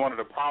 this is one of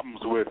the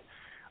problems with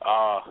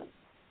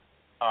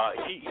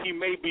he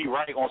may be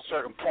right on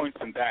certain points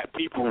in that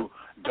people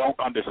don't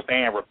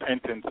understand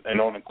repentance and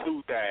don't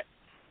include that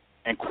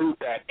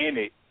in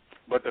it.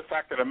 But the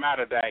fact of the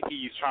matter that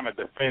he's trying to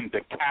defend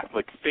the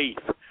Catholic faith,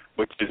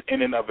 which is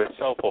in and of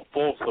itself a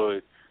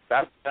falsehood,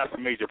 that's a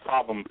major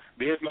problem.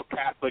 There's no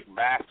Catholic,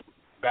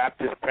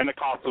 Baptist,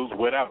 Pentecostals,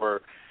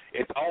 whatever.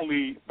 It's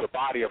only the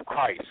body of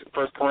Christ.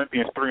 1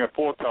 Corinthians 3 and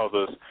 4 tells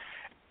us,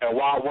 and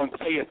while one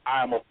saith,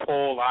 I am of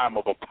Paul, I am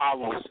of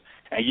Apollos,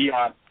 and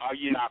are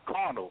ye not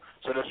carnal?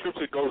 So the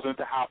scripture goes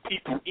into how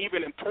people,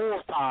 even in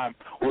Paul's time,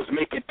 was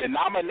making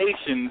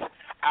denominations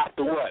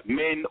after what?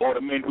 Men or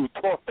the men who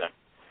taught them.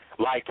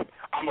 Like,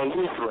 I'm a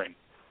Lutheran,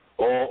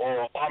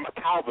 or I'm a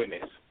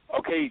Calvinist.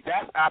 Okay,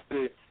 that's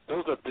after,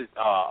 those are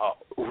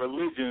the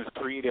religions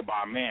created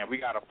by man. We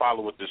got to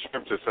follow what the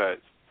scripture says.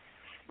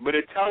 But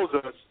it tells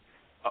us,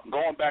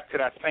 going back to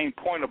that same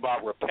point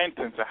about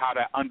repentance and how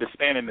that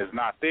understanding is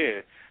not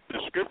there, the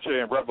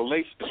scripture in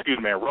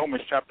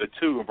Romans chapter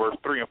 2 and verse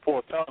 3 and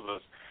 4 tells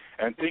us,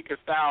 and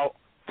thinkest thou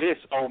this,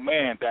 O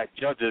man, that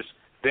judgest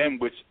them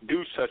which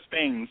do such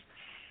things,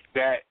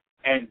 that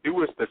and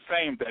doest the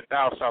same, that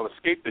thou shalt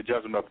escape the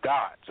judgment of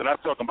God. So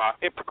that's talking about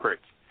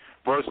hypocrites.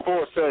 Verse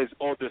 4 says,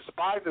 or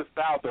despisest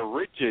thou the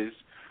riches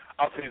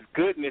of his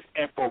goodness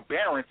and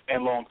forbearance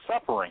and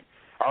long-suffering.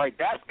 All right,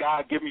 that's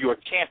God giving you a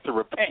chance to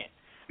repent,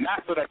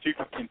 not so that you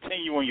can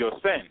continue in your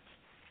sins.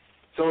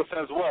 So it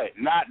says what?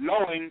 Not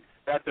knowing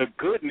that the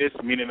goodness,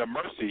 meaning the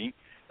mercy,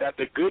 that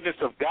the goodness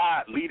of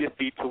God leadeth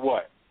thee to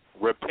what?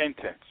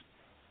 Repentance.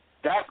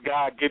 That's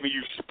God giving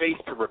you space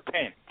to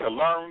repent, to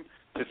learn,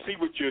 to see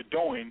what you're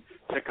doing,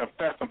 to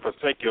confess and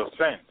forsake your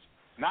sins.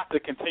 Not to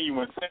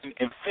continue in sin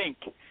and think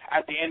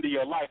at the end of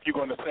your life you're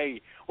going to say,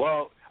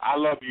 well, I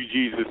love you,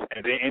 Jesus,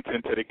 and then enter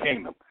into the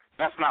kingdom.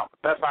 That's not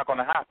going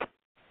to happen.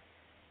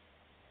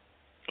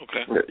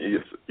 Okay.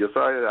 Yes,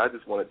 I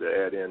just wanted to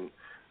add in,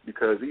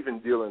 because even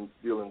dealing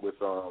with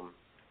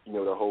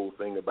the whole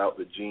thing about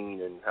the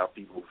gene and how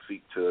people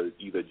seek to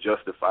either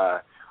justify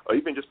or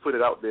even just put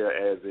it out there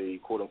as a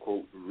quote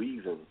unquote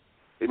reason.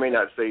 They may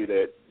not say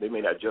that, they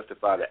may not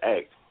justify the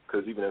act,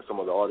 because even in some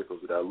of the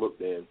articles that I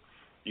looked in,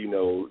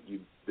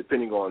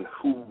 depending on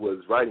who was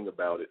writing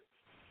about it,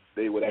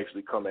 they would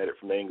actually come at it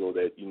from the angle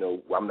that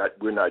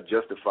we're not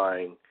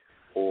justifying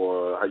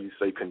or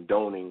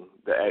condoning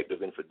the act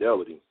of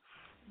infidelity.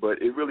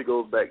 But it really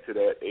goes back to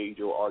that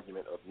age-old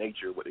argument of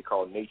nature, what they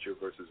call nature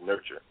versus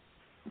nurture.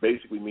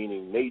 Basically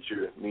meaning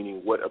nature,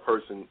 meaning what a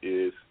person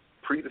is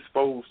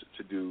predisposed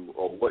to do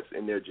or what's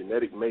in their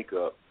genetic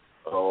makeup,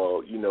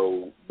 or,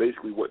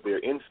 basically what their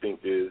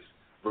instinct is,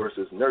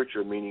 versus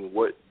nurture, meaning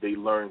what they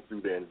learn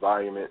through their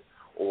environment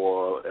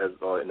or, as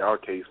in our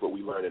case, what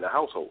we learn in the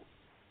household.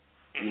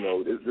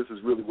 This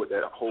is really what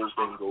that whole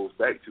thing goes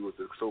back to, is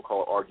the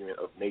so-called argument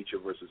of nature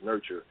versus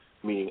nurture,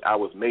 meaning I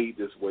was made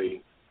this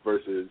way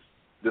versus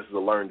this is a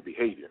learned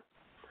behavior.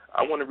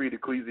 I want to read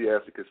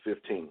Ecclesiasticus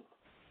 15,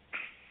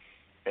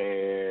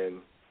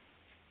 and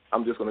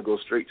I'm just going to go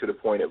straight to the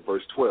point at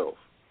verse 12.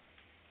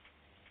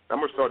 I'm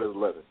going to start at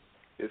 11.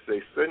 It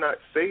says,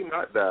 say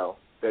not thou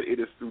that it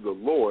is through the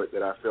Lord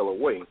that I fell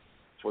away,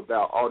 for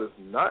thou oughtest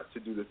not to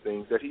do the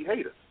things that he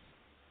hateth.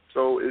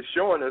 So it's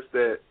showing us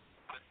that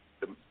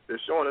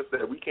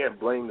we can't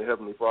blame the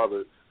Heavenly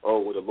Father,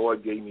 the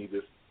Lord gave me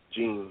this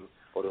gene,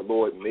 or the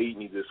Lord made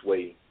me this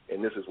way,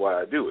 and this is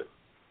why I do it.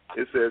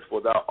 It says,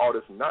 for thou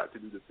oughtest not to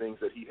do the things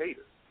that he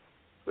hateth.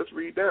 Let's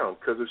read down,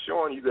 because it's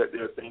showing you that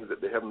there are things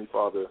that the Heavenly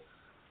Father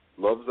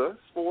loves us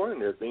for,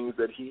 and there are things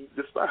that he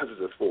despises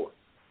us for.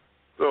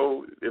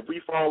 So if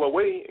we fall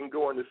away and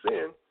go into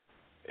sin,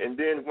 and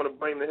then want to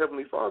blame the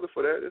Heavenly Father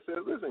for that, it says,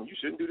 listen, you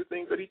shouldn't do the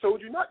things that he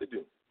told you not to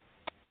do.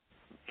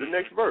 The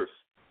next verse,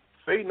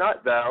 say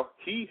not thou,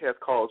 he hath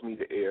caused me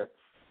to err,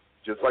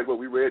 just like what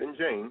we read in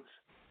James.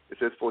 It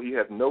says, for he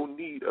hath no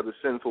need of the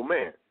sinful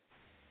man.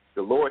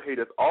 The Lord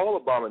hateth all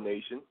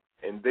abomination,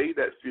 and they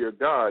that fear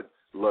God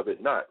love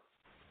it not.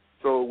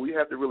 So we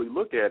have to really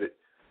look at it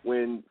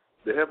when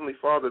the Heavenly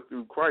Father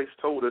through Christ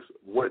told us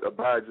what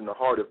abides in the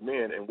heart of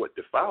man and what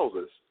defiles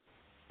us,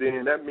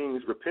 then that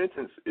means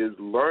repentance is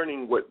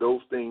learning what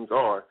those things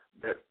are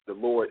that the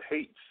Lord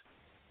hates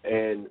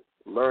and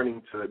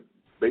learning to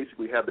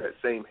basically have that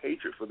same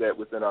hatred for that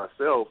within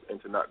ourselves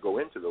and to not go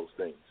into those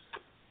things.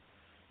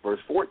 Verse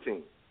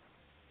 14.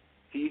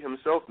 He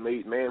himself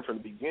made man from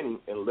the beginning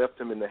and left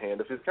him in the hand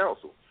of his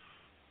counsel.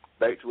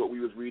 Back to what we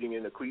was reading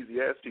in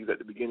Ecclesiastes at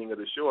the beginning of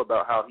the show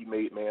about how he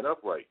made man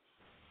upright.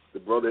 The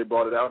brother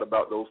brought it out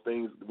about those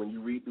things when you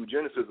read through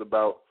Genesis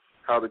about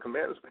how the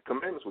commandments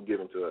were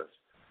given to us.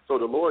 So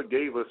the Lord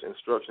gave us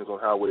instructions on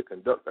how we to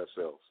conduct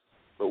ourselves.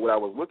 But what I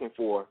was looking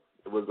for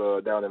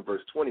was down in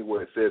verse 20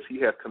 where it says, he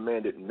hath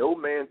commanded no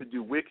man to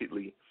do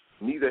wickedly,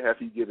 neither hath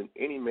he given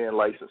any man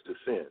license to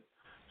sin.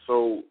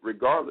 So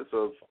regardless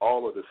of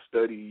all of the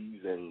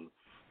studies and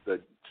the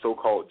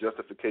so-called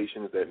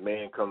justifications that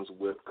man comes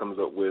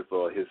up with,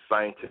 his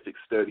scientific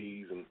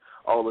studies and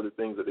all of the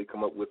things that they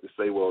come up with to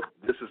say, well,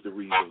 this is the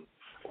reason,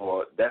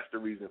 or that's the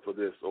reason for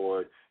this,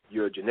 or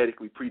you're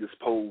genetically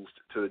predisposed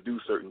to do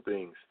certain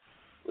things.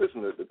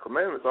 Listen, the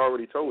commandments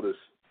already told us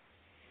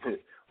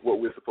what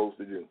we're supposed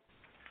to do.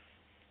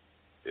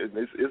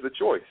 It's a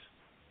choice.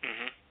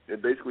 Mm-hmm.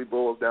 It basically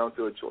boils down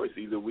to a choice.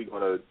 Either we're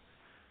going to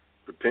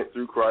repent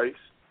through Christ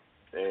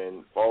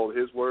and follow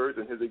his words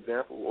and his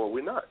example, or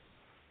we're not.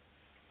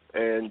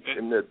 And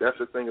that's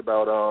the thing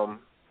about,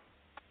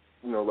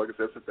 like I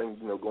said, that's the thing,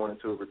 going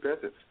into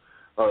repentance.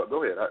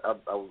 Go ahead.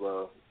 I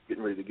was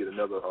getting ready to get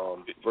another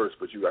verse,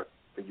 but I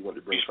think you wanted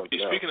to bring something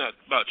out. Speaking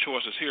about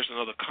choices, here's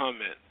another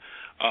comment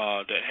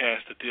that has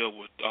to deal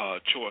with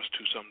choice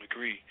to some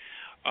degree.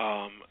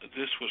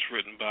 This was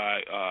written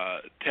by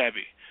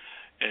Tabby,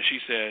 and she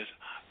says,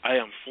 I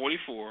am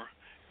 44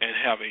 and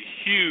have a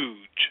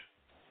huge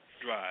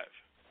drive.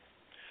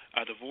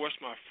 I divorced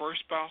my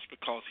first spouse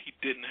because he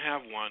didn't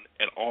have one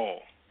at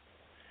all,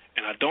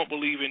 and I don't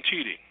believe in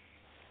cheating.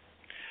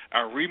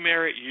 I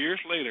remarried years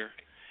later,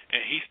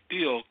 and he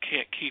still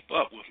can't keep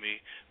up with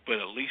me, but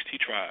at least he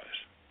tries.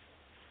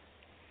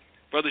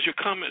 Brothers, your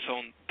comments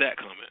on that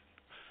comment?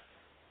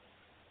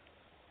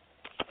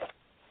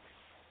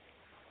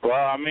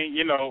 Well, I mean,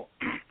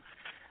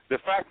 the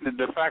fact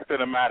of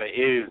the matter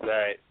is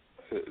that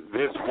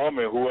this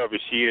woman, whoever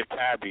she is,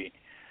 Tabby,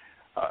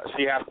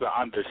 she has to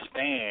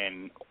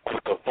understand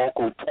what the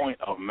focal point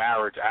of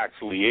marriage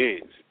actually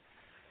is,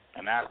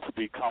 and that's to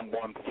become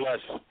one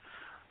flesh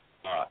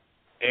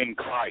in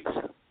Christ,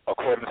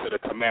 according to the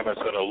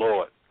commandments of the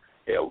Lord.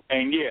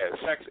 And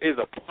sex is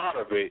a part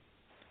of it,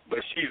 but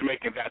she's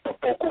making that the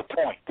focal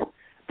point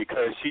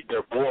because she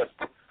divorced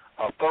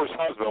her first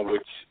husband,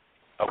 which,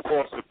 of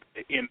course,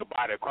 in the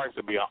body of Christ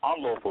would be an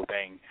unlawful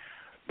thing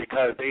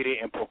because they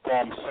didn't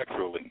perform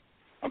sexually.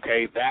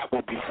 Okay, that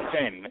would be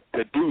sin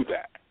to do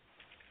that.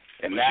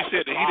 And but she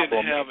said that he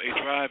didn't have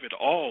a drive at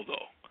all,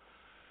 though.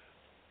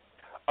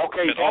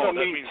 Okay, at all.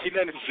 That means she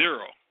didn't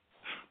zero.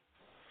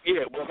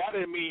 Yeah, well, that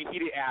didn't mean he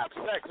didn't have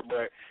sex,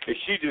 but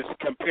she just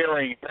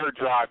comparing her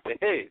drive to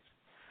his.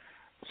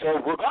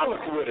 So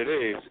regardless of what it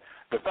is,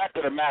 the fact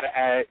of the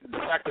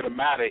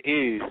matter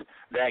is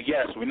that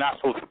yes, we're not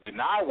supposed to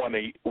deny one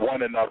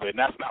another, and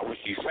that's not what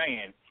she's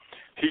saying.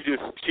 She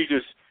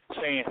just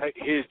saying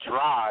his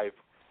drive,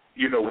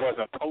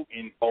 wasn't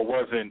potent or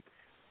wasn't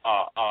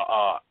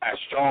as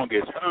strong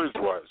as hers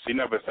was. She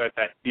never said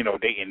that they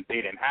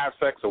didn't have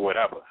sex or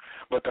whatever.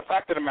 But the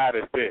fact of the matter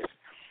is this: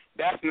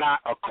 that's not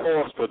a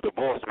cause for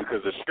divorce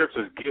because the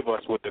scriptures give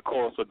us what the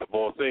cause for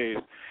divorce is,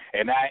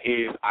 and that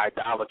is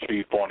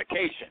idolatry,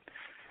 fornication.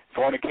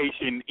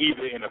 Fornication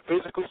either in a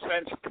physical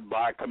sense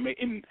by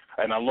committing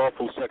an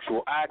unlawful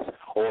sexual act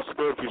or a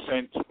spiritual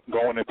sense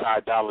going into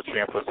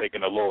idolatry and forsaking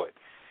the Lord.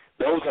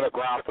 Those are the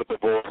grounds for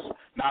divorce,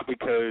 not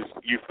because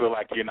you feel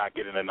like you're not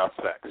getting enough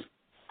sex.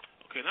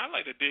 Okay, and I'd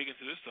like to dig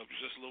into this subject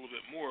just a little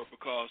bit more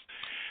because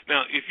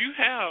now if you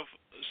have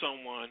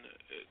someone,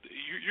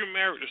 you're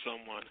married to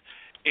someone,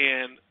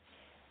 and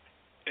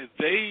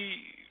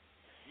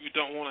you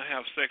don't want to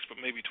have sex but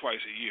maybe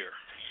twice a year,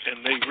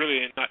 and they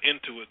really are not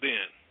into it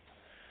then,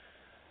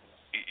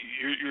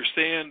 you're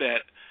saying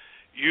that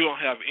you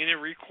don't have any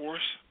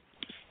recourse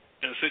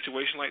in a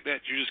situation like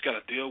that? You just got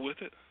to deal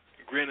with it,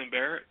 grin and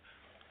bear it?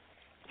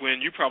 When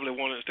you probably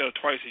want it instead of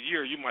twice a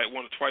year, you might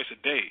want it twice a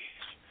day.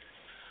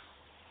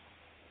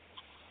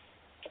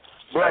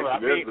 Well,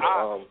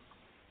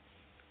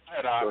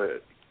 go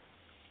ahead.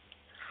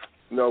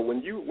 No,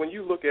 when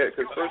you look at,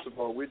 because first of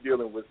all, we're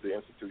dealing with the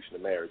institution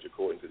of marriage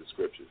according to the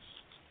scriptures.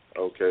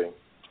 Okay.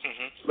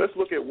 Mm-hmm. Let's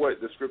look at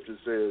what the scripture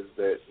says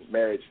that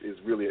marriage is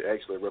really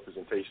actually a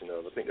representation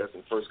of. I think that's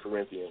in 1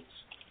 Corinthians.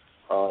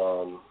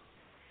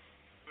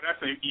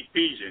 That's in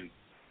Ephesians.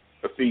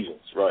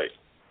 Ephesians, right.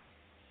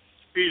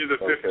 Ephesians,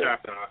 the 5th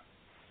chapter.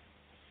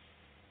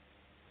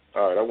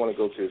 All right, I want to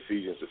go to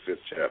Ephesians, the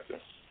 5th chapter.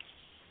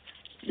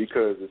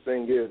 Because the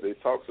thing is,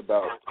 it talks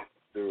about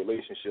the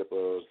relationship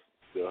of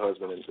the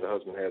husband and the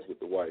husband has with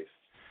the wife.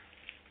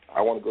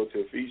 I want to go to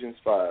Ephesians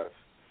 5,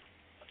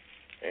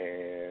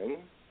 and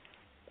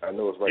I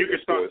know it's right there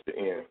towards the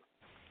end.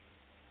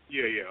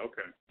 Yeah,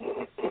 okay.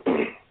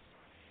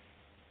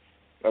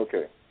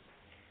 Okay.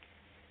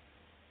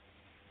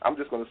 I'm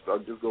just going to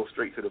just go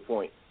straight to the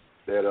point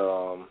that,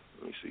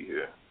 let me see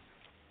here.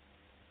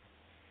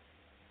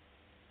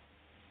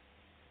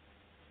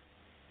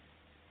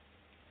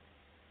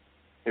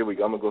 Here we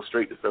go. I'm going to go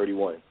straight to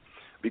 31.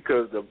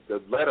 Because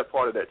the latter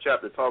part of that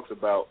chapter talks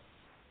about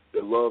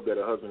the love that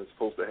a husband is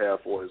supposed to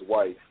have for his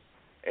wife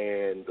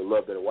and the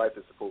love that a wife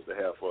is supposed to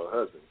have for her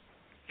husband.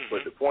 Mm-hmm.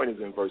 But the point is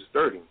in verse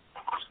 30,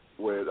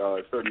 where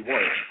 31.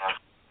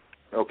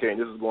 Okay, and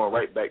this is going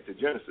right back to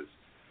Genesis.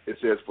 It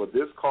says, for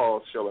this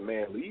cause shall a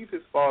man leave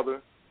his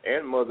father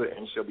and mother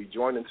and shall be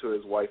joined unto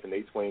his wife, and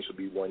they twain shall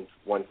be one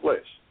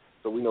flesh.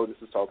 So we know this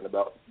is talking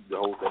about the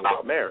whole thing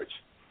about marriage.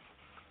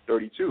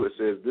 32, it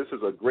says, this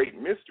is a great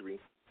mystery,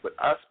 but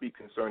I speak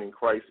concerning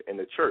Christ and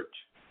the church.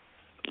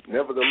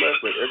 Nevertheless,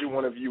 let every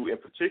one of you in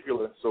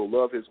particular so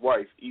love his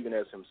wife even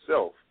as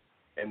himself,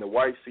 and the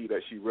wife see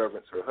that she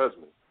reverence her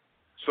husband.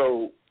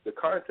 So the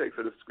context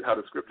of how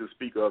the scriptures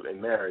speak of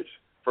in marriage,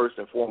 first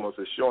and foremost,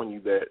 is showing you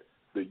that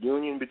the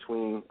union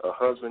between a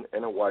husband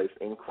and a wife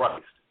in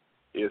Christ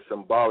is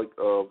symbolic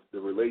of the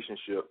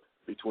relationship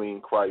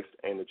between Christ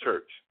and the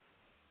church.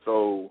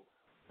 So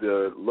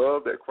the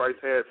love that Christ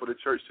had for the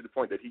church to the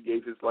point that he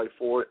gave his life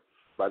for it,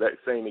 by that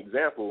same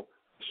example,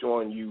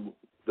 showing you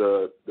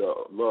the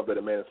love that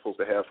a man is supposed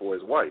to have for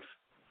his wife.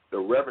 The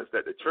reverence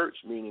that the church,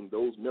 meaning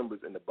those members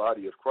in the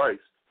body of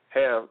Christ,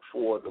 have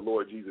for the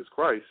Lord Jesus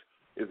Christ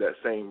is that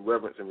same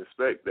reverence and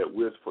respect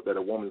that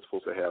a woman is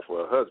supposed to have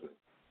for her husband.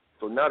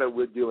 So now that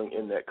we're dealing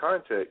in that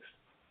context,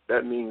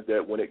 that means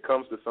that when it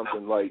comes to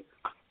something like,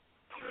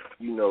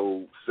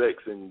 sex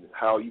and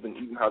how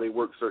even how they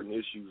work certain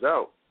issues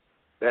out,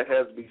 that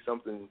has to be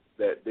something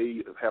that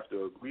they have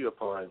to agree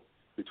upon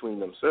between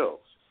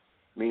themselves.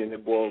 Meaning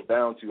it boils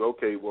down to,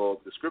 okay,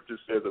 well, the scripture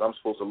says that I'm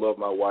supposed to love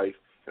my wife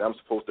and I'm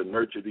supposed to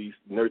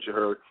nurture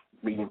her,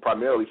 meaning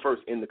primarily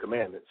first in the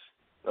commandments,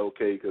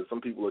 okay, because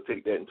some people will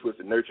take that and twist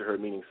it, nurture her,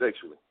 meaning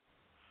sexually.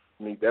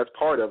 I mean, that's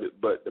part of it,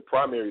 but the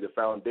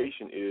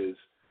foundation is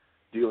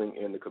dealing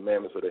in the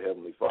commandments of the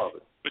Heavenly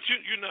Father. But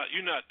you're not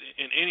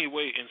in any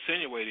way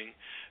insinuating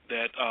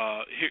that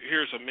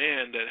here's a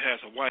man that has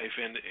a wife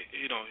and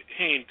he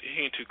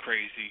ain't too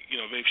crazy.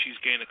 Maybe she's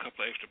gained a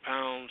couple of extra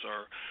pounds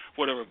or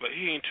whatever, but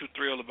he ain't too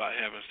thrilled about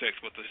having sex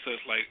with her. So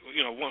it's like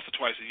once or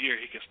twice a year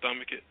he can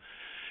stomach it.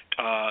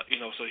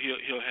 So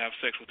he'll have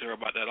sex with her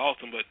about that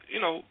often, but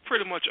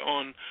pretty much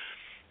on.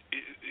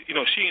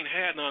 She ain't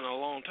had none in a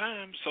long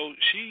time, so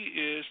she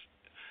is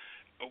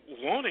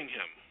wanting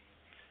him.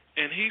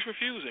 And he's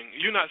refusing.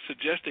 You're not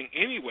suggesting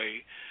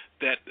anyway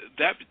that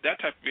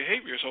type of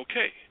behavior is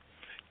okay.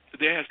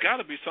 There has got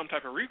to be some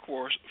type of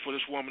recourse for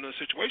this woman in a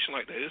situation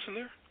like that, isn't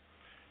there?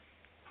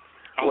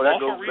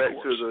 That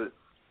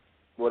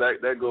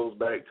goes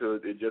back to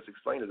it. Just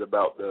explained it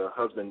about the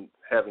husband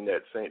having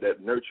that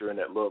nurture and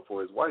that love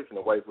for his wife, and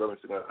the wife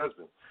reverencing her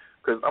husband.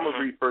 Because I'm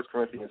gonna read 1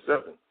 Corinthians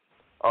 7.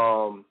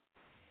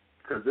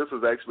 Because this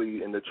was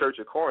actually in the church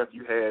of Corinth.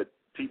 You had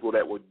people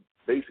that would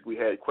basically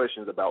had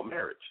questions about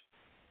marriage.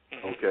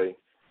 Okay,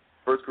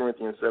 1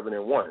 Corinthians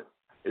 7:1.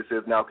 It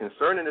says, now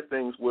concerning the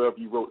things whereof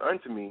you wrote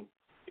unto me,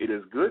 it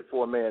is good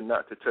for a man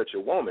not to touch a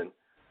woman.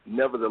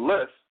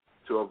 Nevertheless,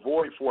 to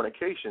avoid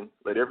fornication,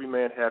 let every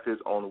man have his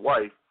own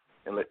wife,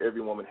 and let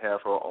every woman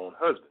have her own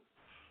husband.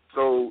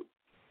 So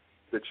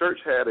the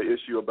church had an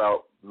issue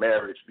about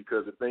marriage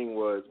because the thing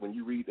was, when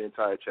you read the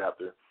entire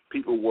chapter,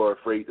 people were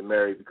afraid to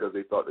marry because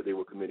they thought that they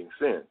were committing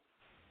sin.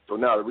 So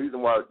now the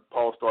reason why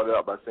Paul started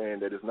out by saying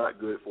that it's not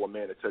good for a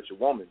man to touch a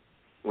woman,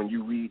 when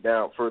you read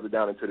further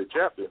down into the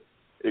chapter,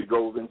 it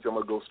goes into, I'm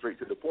going to go straight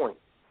to the point,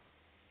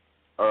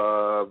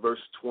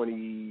 verse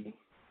 26.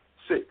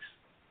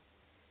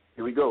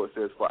 Here we go. It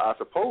says, for I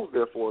suppose,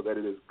 therefore, that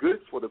it is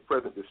good for the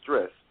present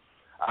distress.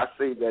 I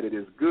say that it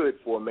is good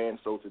for a man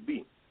so to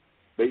be,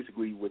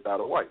 basically without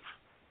a wife.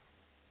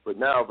 But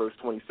now, verse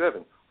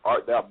 27,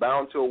 art thou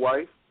bound to a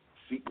wife?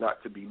 Seek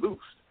not to be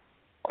loosed.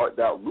 Art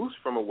thou loosed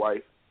from a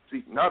wife?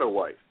 Seek not a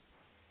wife.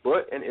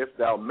 But, and if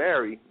thou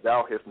marry,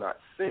 thou hast not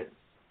sinned.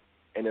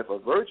 And if a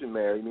virgin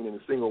marry, meaning a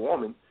single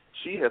woman,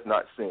 she hath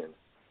not sinned.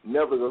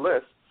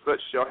 Nevertheless, such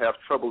shall have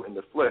trouble in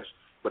the flesh,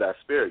 but I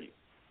spare you.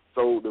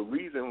 So the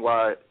reason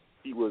why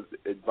he was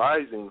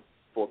advising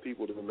for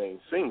people to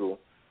remain single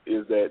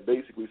is that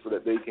basically so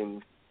that they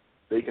can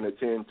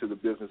attend to the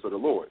business of the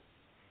Lord.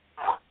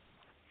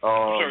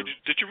 Sorry,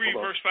 did you read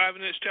verse 5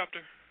 in this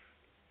chapter?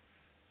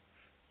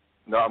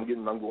 No, I'm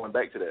going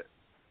back to that.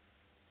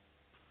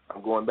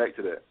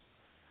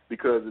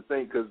 Because the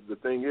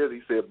thing is,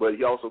 he said, but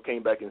he also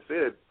came back and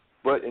said,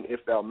 but and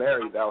if thou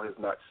marry, thou hast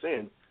not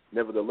sinned.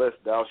 Nevertheless,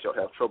 thou shalt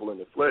have trouble in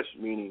the flesh,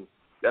 meaning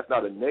that's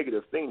not a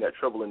negative thing, that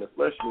trouble in the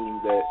flesh,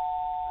 meaning that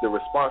the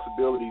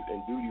responsibilities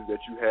and duties that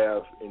you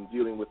have in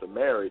dealing with a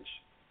marriage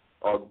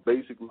are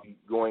basically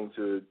going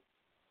to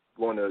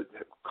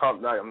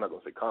I'm not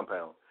going to say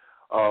compound.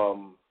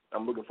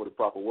 I'm looking for the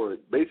proper word.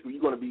 Basically,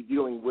 you're going to be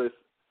dealing with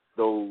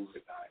those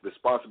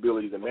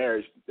responsibilities in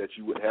marriage that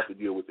you wouldn't have to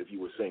deal with if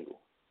you were single,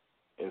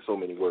 in so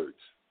many words.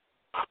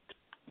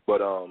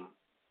 But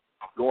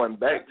going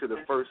back to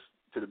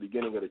the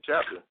beginning of the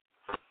chapter,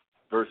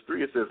 verse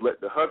 3, it says,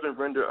 let the husband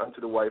render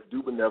unto the wife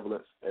due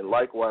benevolence, and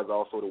likewise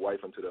also the wife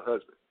unto the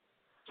husband.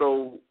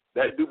 So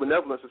that due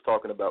benevolence is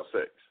talking about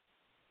sex.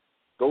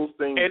 Those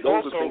are things that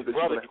you're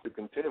going to have to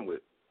contend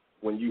with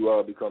when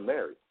you become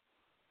married.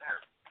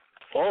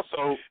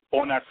 Also,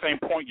 on that same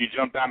point, you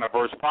jump down to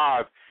verse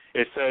 5.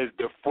 It says,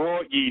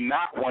 defraud ye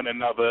not one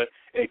another,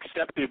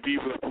 except it be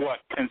with what?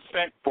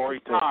 Consent for a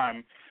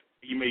time,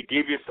 you may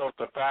give yourself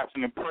to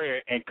fasting and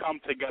prayer and come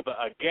together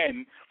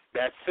again,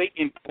 that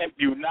Satan tempt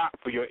you not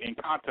for your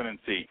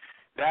incontinency.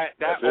 That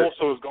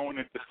also is going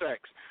into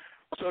sex.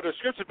 So the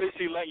scripture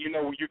basically letting you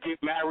know when you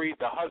get married,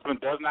 the husband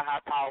does not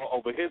have power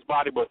over his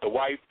body but the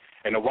wife,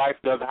 and the wife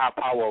doesn't have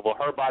power over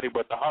her body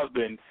but the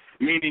husband,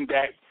 meaning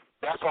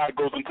that's why it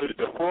goes into the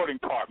defrauding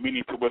part,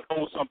 meaning to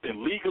withhold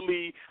something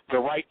legally, the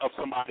right of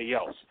somebody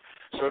else.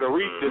 So the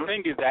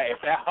thing is that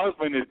if that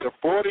husband is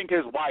defrauding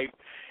his wife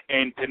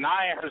and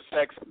denying her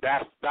sex,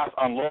 that's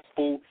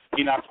unlawful.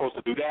 He's not supposed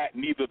to do that.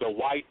 Neither the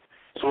wife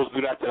is supposed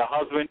to do that to the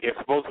husband. It's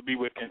supposed to be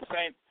with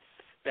consent.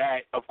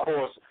 That, of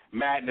course,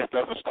 madness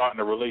doesn't start in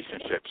a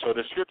relationship. So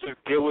the scriptures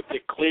deal with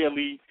it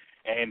clearly,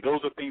 and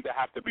those are things that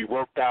have to be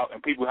worked out,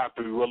 and people have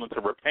to be willing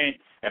to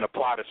repent and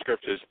apply the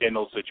scriptures in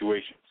those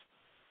situations.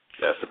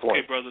 That's the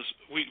point. Okay, brothers,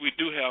 we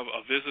do have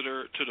a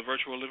visitor to the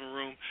virtual living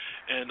room.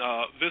 And,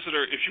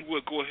 visitor, if you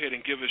would go ahead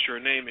and give us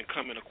your name and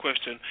comment a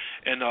question.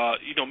 And,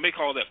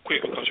 make all that quick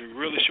because we're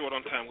really short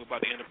on time. We're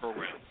about to end the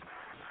program.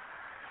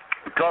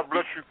 God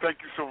bless you.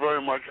 Thank you so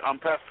very much.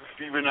 I'm Pastor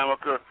Stephen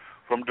Amaker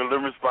from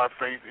Deliverance by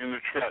Faith in the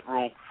chat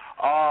room.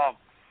 I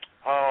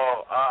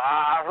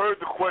heard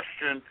the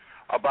question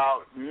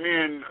about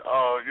men,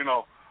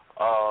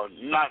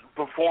 not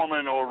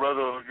performing or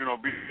rather,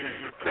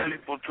 being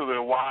faithful to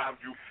their wives.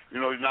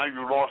 Now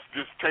you lost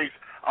this taste.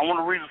 I want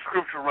to read the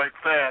scripture right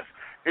fast.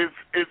 It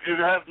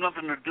has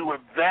nothing to do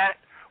with that,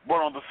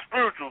 but on the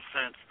spiritual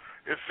sense,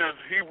 it says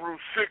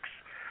Hebrews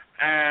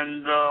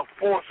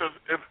 6:4 says,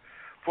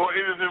 for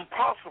it is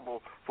impossible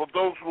for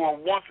those who are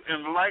once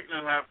enlightened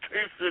and have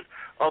tasted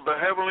of the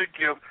heavenly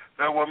gift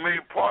that were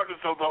made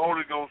partners of the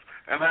Holy Ghost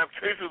and have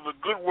tasted the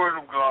good word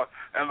of God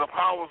and the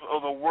powers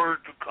of the word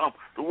to come.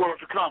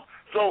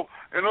 So,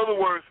 in other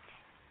words,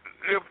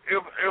 if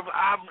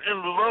I'm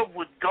in love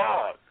with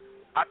God,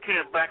 I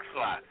can't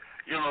backslide.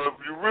 If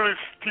you really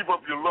keep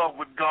up your love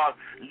with God,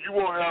 you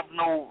won't have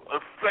no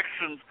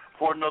affections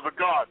for another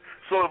God.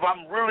 So if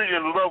I'm really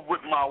in love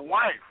with my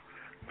wife,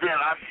 then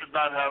I should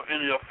not have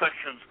any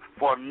affections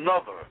for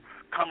another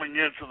coming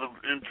into the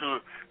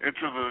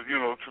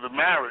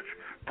marriage,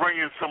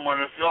 bringing someone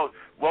else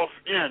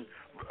in.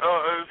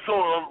 So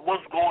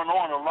what's going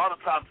on? A lot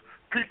of times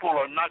people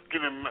are not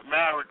getting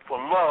married for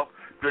love;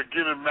 they're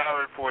getting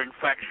married for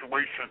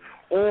infatuation,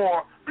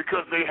 or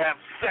because they have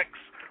sex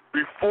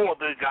before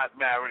they got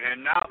married,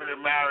 and now they're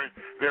married.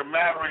 They're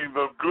marrying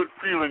the good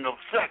feeling of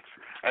sex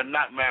and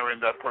not marrying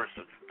that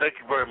person. Thank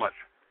you very much.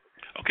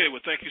 Okay,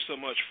 well, thank you so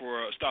much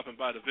for stopping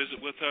by to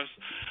visit with us.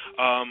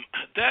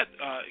 That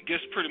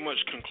pretty much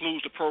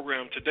concludes the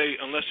program today,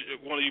 unless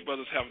one of you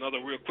brothers have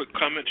another real quick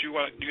comment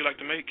you'd like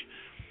to make.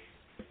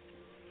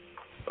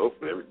 Oh,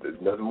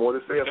 there's nothing more to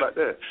say about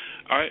that.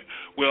 All right.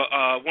 Well,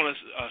 I want to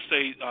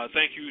say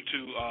thank you to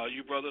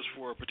you brothers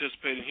for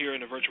participating here in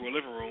the virtual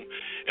living room,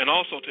 and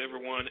also to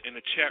everyone in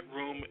the chat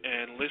room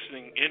and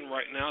listening in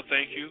right now.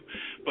 Thank you.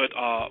 But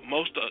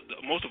most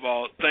of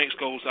all, thanks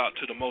goes out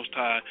to the Most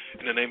High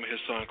in the name of His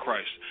Son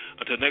Christ.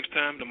 Until next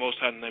time, the Most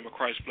High in the name of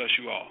Christ bless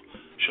you all.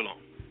 Shalom.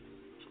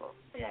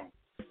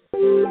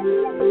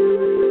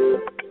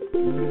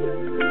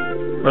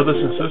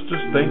 Brothers and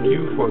sisters, thank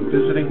you for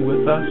visiting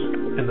with us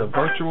in the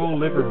virtual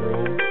living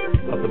room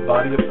of the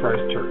Body of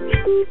Christ Church.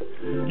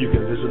 You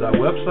can visit our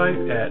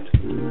website at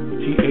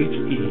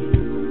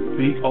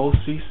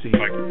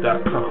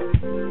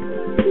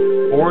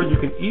thevocc.com, or you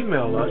can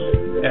email us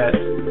at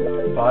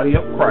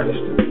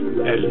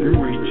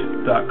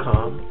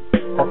bodyofchrist@ureach.com,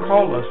 or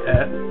call us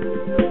at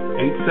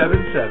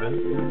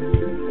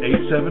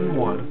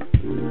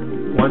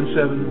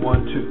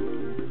 877-871-1712.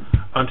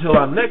 Until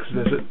our next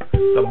visit,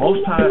 the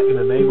Most High in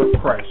the name of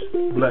Christ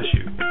bless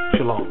you.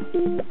 Shalom.